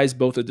 there arises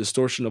both a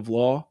distortion of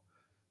law,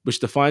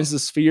 which defines the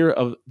sphere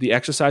of the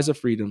exercise of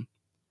freedom,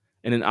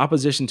 and an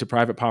opposition to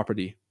private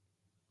property.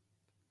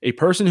 A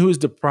person who is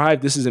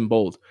deprived, this is in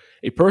bold,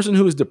 a person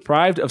who is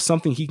deprived of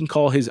something he can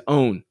call his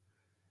own,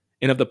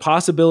 and of the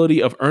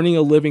possibility of earning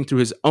a living through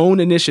his own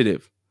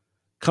initiative,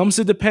 comes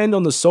to depend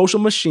on the social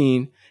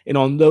machine and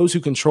on those who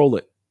control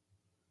it.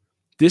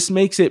 This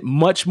makes it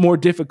much more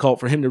difficult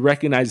for him to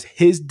recognize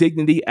his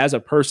dignity as a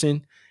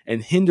person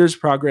and hinders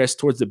progress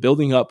towards the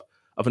building up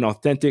of an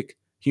authentic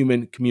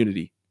human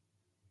community.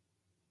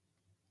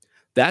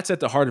 That's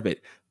at the heart of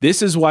it.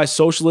 This is why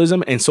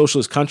socialism and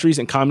socialist countries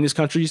and communist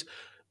countries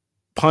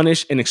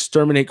punish and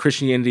exterminate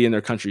Christianity in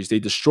their countries. They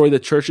destroy the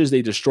churches,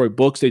 they destroy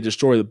books, they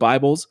destroy the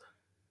Bibles.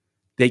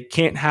 They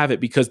can't have it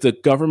because the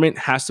government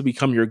has to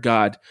become your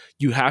God.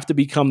 You have to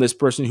become this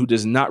person who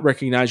does not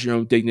recognize your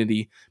own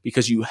dignity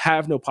because you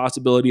have no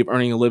possibility of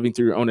earning a living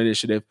through your own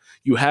initiative.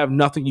 You have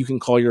nothing you can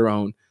call your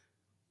own.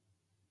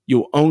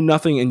 You'll own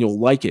nothing and you'll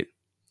like it.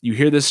 You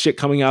hear this shit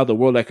coming out of the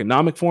World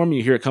Economic Forum.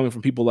 You hear it coming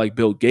from people like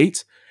Bill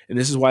Gates. And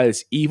this is why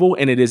it's evil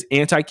and it is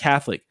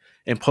anti-Catholic.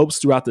 And popes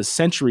throughout the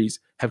centuries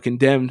have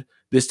condemned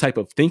this type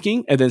of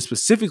thinking, and then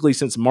specifically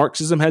since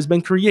Marxism has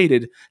been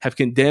created, have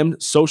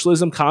condemned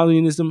socialism,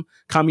 communism,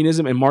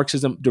 and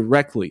Marxism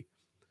directly.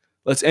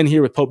 Let's end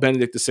here with Pope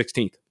Benedict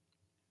XVI. It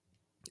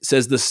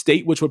says, the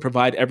state which would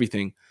provide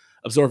everything,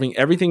 absorbing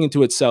everything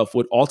into itself,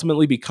 would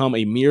ultimately become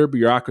a mere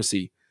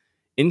bureaucracy,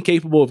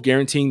 incapable of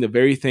guaranteeing the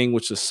very thing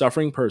which the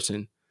suffering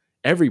person,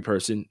 every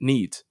person,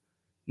 needs,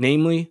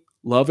 namely,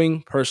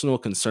 loving personal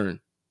concern.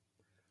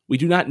 We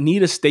do not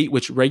need a state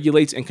which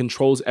regulates and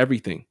controls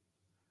everything,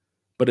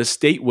 but a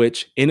state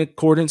which, in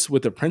accordance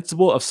with the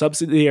principle of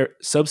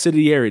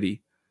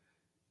subsidiarity,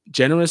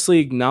 generously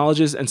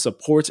acknowledges and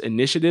supports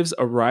initiatives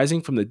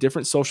arising from the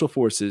different social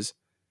forces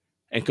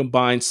and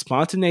combines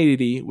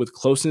spontaneity with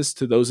closeness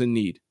to those in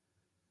need.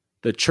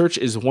 The church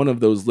is one of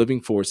those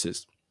living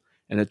forces,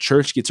 and the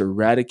church gets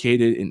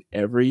eradicated in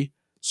every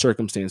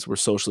circumstance where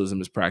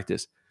socialism is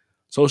practiced.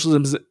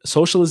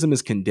 Socialism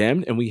is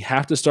condemned, and we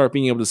have to start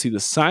being able to see the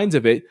signs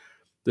of it,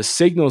 the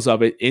signals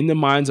of it in the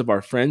minds of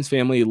our friends,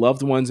 family,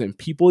 loved ones, and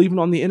people even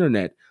on the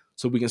internet,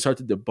 so we can start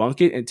to debunk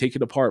it and take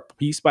it apart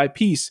piece by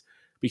piece,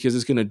 because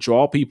it's going to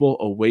draw people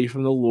away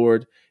from the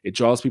Lord. It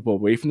draws people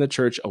away from the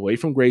church, away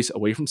from grace,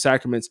 away from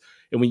sacraments.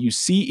 And when you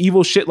see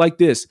evil shit like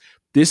this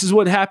is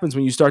what happens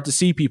when you start to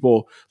see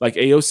people like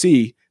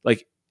AOC,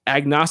 like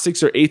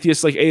agnostics or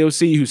atheists like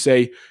AOC, who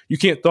say you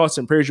can't thoughts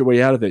and prayers your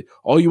way out of it.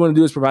 All you want to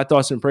do is provide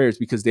thoughts and prayers,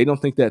 because they don't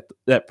think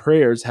that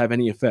prayers have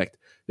any effect.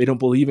 They don't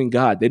believe in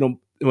God.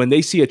 When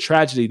they see a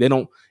tragedy, they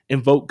don't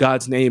invoke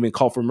God's name and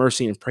call for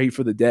mercy and pray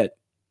for the dead.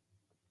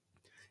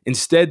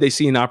 Instead, they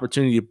see an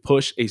opportunity to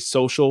push a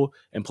social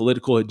and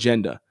political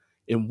agenda.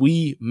 And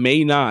we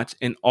may not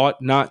and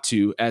ought not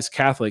to, as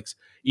Catholics,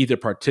 either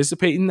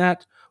participate in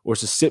that or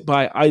to sit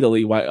by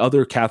idly while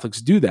other Catholics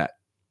do that.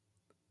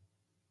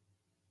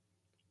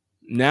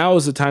 Now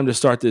is the time to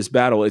start this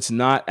battle. It's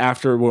not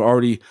after we're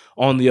already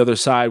on the other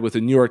side with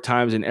the New York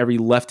Times and every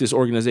leftist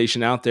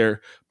organization out there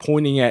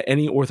pointing at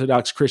any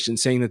Orthodox Christian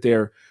saying that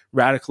they're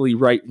radically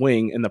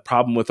right-wing and the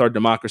problem with our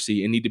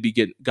democracy and need to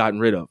be gotten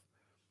rid of.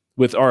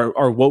 With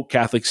our woke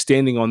Catholics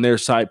standing on their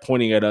side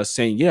pointing at us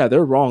saying, yeah,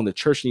 they're wrong. The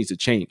church needs to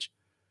change.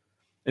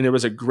 And there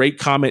was a great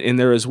comment in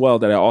there as well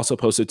that I also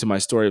posted to my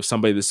story of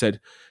somebody that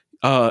said,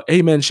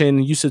 amen,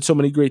 Shannon, you said so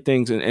many great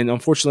things. And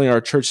unfortunately,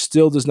 our church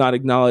still does not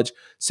acknowledge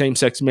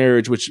same-sex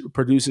marriage, which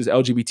produces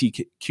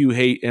LGBTQ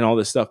hate and all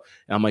this stuff.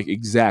 And I'm like,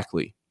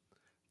 exactly.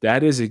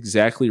 That is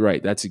exactly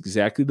right. That's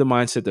exactly the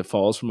mindset that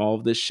follows from all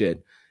of this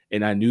shit.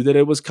 and I knew that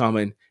it was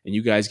coming, and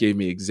you guys gave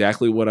me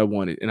exactly what I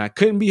wanted. And I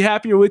couldn't be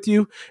happier with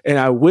you, and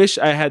I wish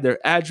I had their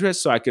address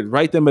so I could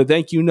write them a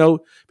thank you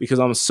note, because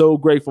I'm so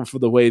grateful for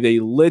the way they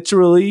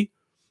literally,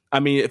 I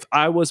mean, if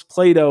I was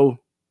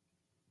Plato,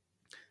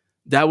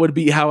 that would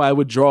be how I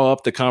would draw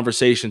up the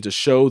conversation to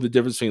show the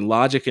difference between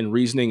logic and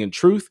reasoning and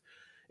truth,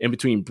 and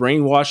between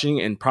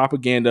brainwashing and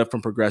propaganda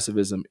from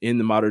progressivism in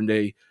the modern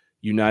day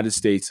United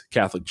States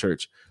Catholic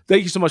Church.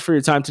 Thank you so much for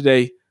your time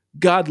today.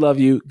 God love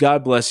you.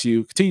 God bless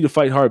you. Continue to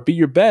fight hard. Be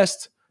your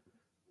best.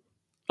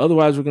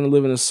 Otherwise, we're going to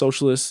live in a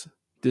socialist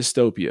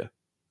dystopia.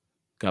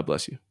 God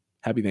bless you.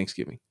 Happy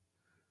Thanksgiving.